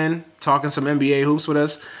time, man. Talking some NBA hoops with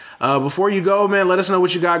us. Before you go, man, let us know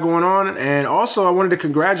what you got going on. And also, I wanted to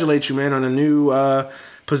congratulate you, man, on a new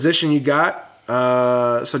position you got.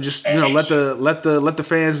 So just let the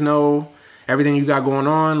fans know everything you got going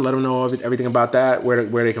on. Let them know everything about that, where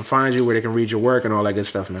they can find you, where they can read your work, and all that good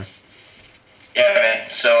stuff, man. Yeah, man.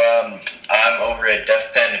 So I'm over at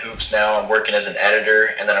Def Pen Hoops now. I'm working as an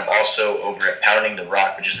editor, and then I'm also over at Pounding the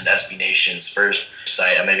Rock, which is an SB Nation's first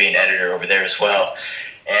site. I'm going to be an editor over there as well.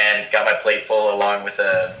 And got my plate full along with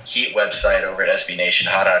a Heat website over at SB Nation,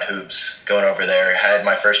 Hot Hoops, going over there. I had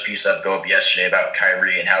my first piece go up yesterday about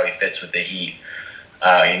Kyrie and how he fits with the Heat.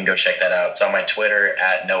 You can go check that out. It's on my Twitter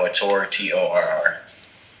at Noah Torr, Torr.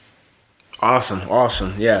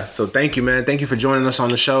 Awesome. Yeah. So thank you, man. Thank you for joining us on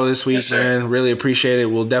the show this week, man. Really appreciate it.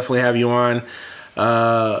 We'll definitely have you on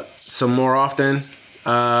some more often.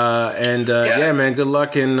 Yeah, man. Good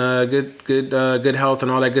luck and good health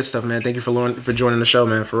and all that good stuff, man. Thank you for joining the show,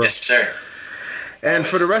 man. For real. Yes, sir. And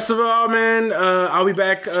for the rest of all, man, I'll be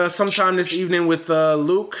back sometime this evening with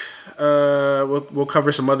Luke. We'll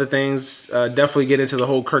cover some other things. Definitely get into the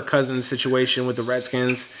whole Kirk Cousins situation with the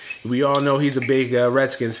Redskins. We all know he's a big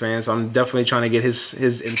Redskins fan, so I'm definitely trying to get his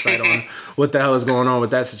insight on what the hell is going on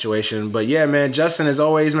with that situation. But yeah, man, Justin, as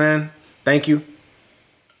always, man, thank you.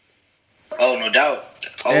 Oh, no doubt.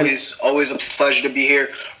 Always a pleasure to be here.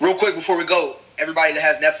 Real quick before we go, everybody that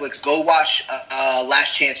has Netflix, go watch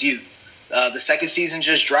Last Chance U. The second season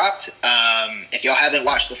just dropped. If y'all haven't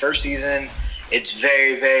watched the first season, it's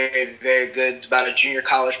very, very, very good. It's about a junior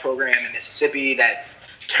college program in Mississippi that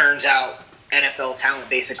turns out NFL talent,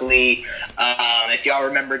 basically. If y'all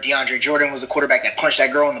remember, DeAndre Jordan was the quarterback that punched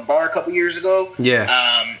that girl in the bar a couple years ago. Yeah.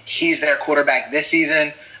 He's their quarterback this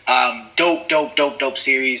season. Dope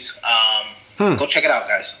series. Go check it out,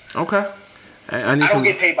 guys. Okay. I don't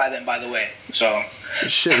get paid by them, by the way. So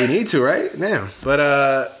shit, we need to, right? Damn.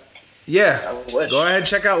 But yeah, go ahead and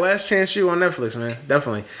check out Last Chance U on Netflix, man.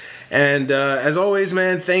 Definitely. And as always,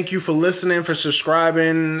 man, thank you for listening, for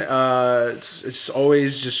subscribing. It's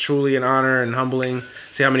always just truly an honor and humbling to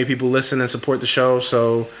see how many people listen and support the show.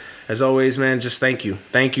 So as always, man, just thank you.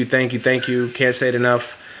 Thank you. Can't say it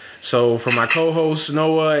enough. So for my co-hosts,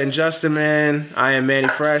 Noah and Justin, man, I am Manny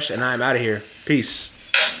Fresh, and I am out of here. Peace.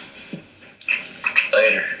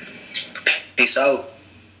 Later. Peace out.